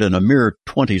covered in a mere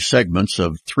 20 segments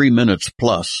of 3 minutes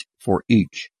plus for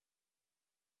each.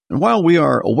 And while we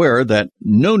are aware that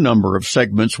no number of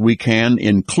segments we can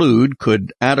include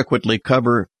could adequately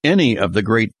cover any of the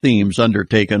great themes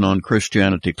undertaken on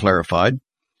Christianity Clarified,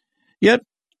 yet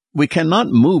we cannot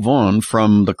move on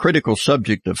from the critical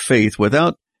subject of faith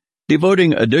without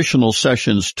devoting additional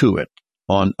sessions to it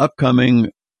on upcoming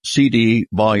CD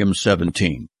Volume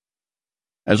 17.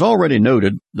 As already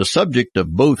noted, the subject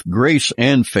of both grace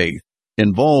and faith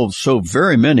involves so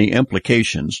very many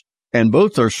implications, and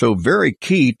both are so very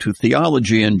key to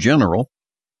theology in general,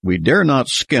 we dare not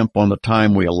skimp on the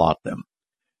time we allot them.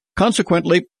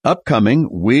 Consequently, upcoming,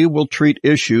 we will treat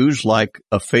issues like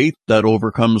a faith that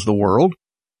overcomes the world,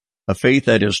 a faith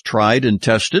that is tried and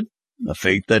tested, a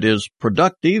faith that is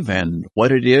productive and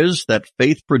what it is that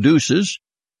faith produces,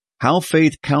 how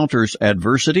faith counters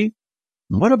adversity,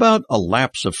 and what about a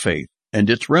lapse of faith and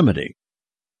its remedy,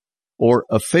 or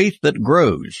a faith that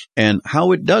grows and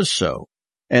how it does so,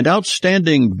 and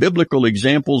outstanding biblical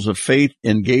examples of faith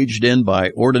engaged in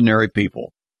by ordinary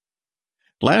people.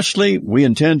 Lastly, we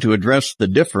intend to address the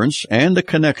difference and the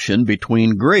connection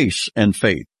between grace and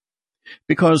faith,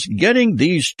 because getting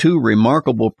these two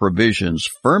remarkable provisions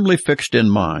firmly fixed in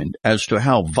mind as to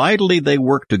how vitally they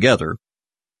work together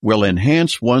will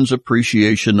enhance one's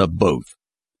appreciation of both.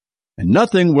 And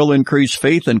nothing will increase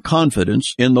faith and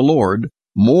confidence in the Lord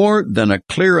more than a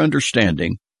clear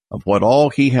understanding of what all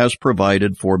He has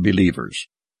provided for believers.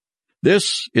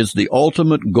 This is the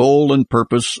ultimate goal and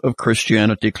purpose of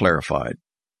Christianity Clarified,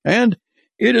 and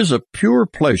it is a pure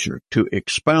pleasure to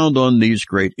expound on these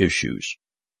great issues.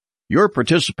 Your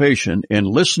participation in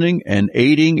listening and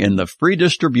aiding in the free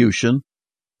distribution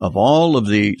of all of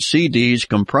the CDs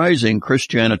comprising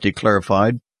Christianity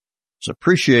Clarified is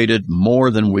appreciated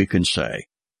more than we can say.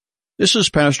 This is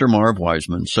Pastor Marv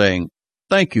Wiseman saying,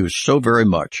 thank you so very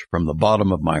much from the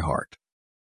bottom of my heart.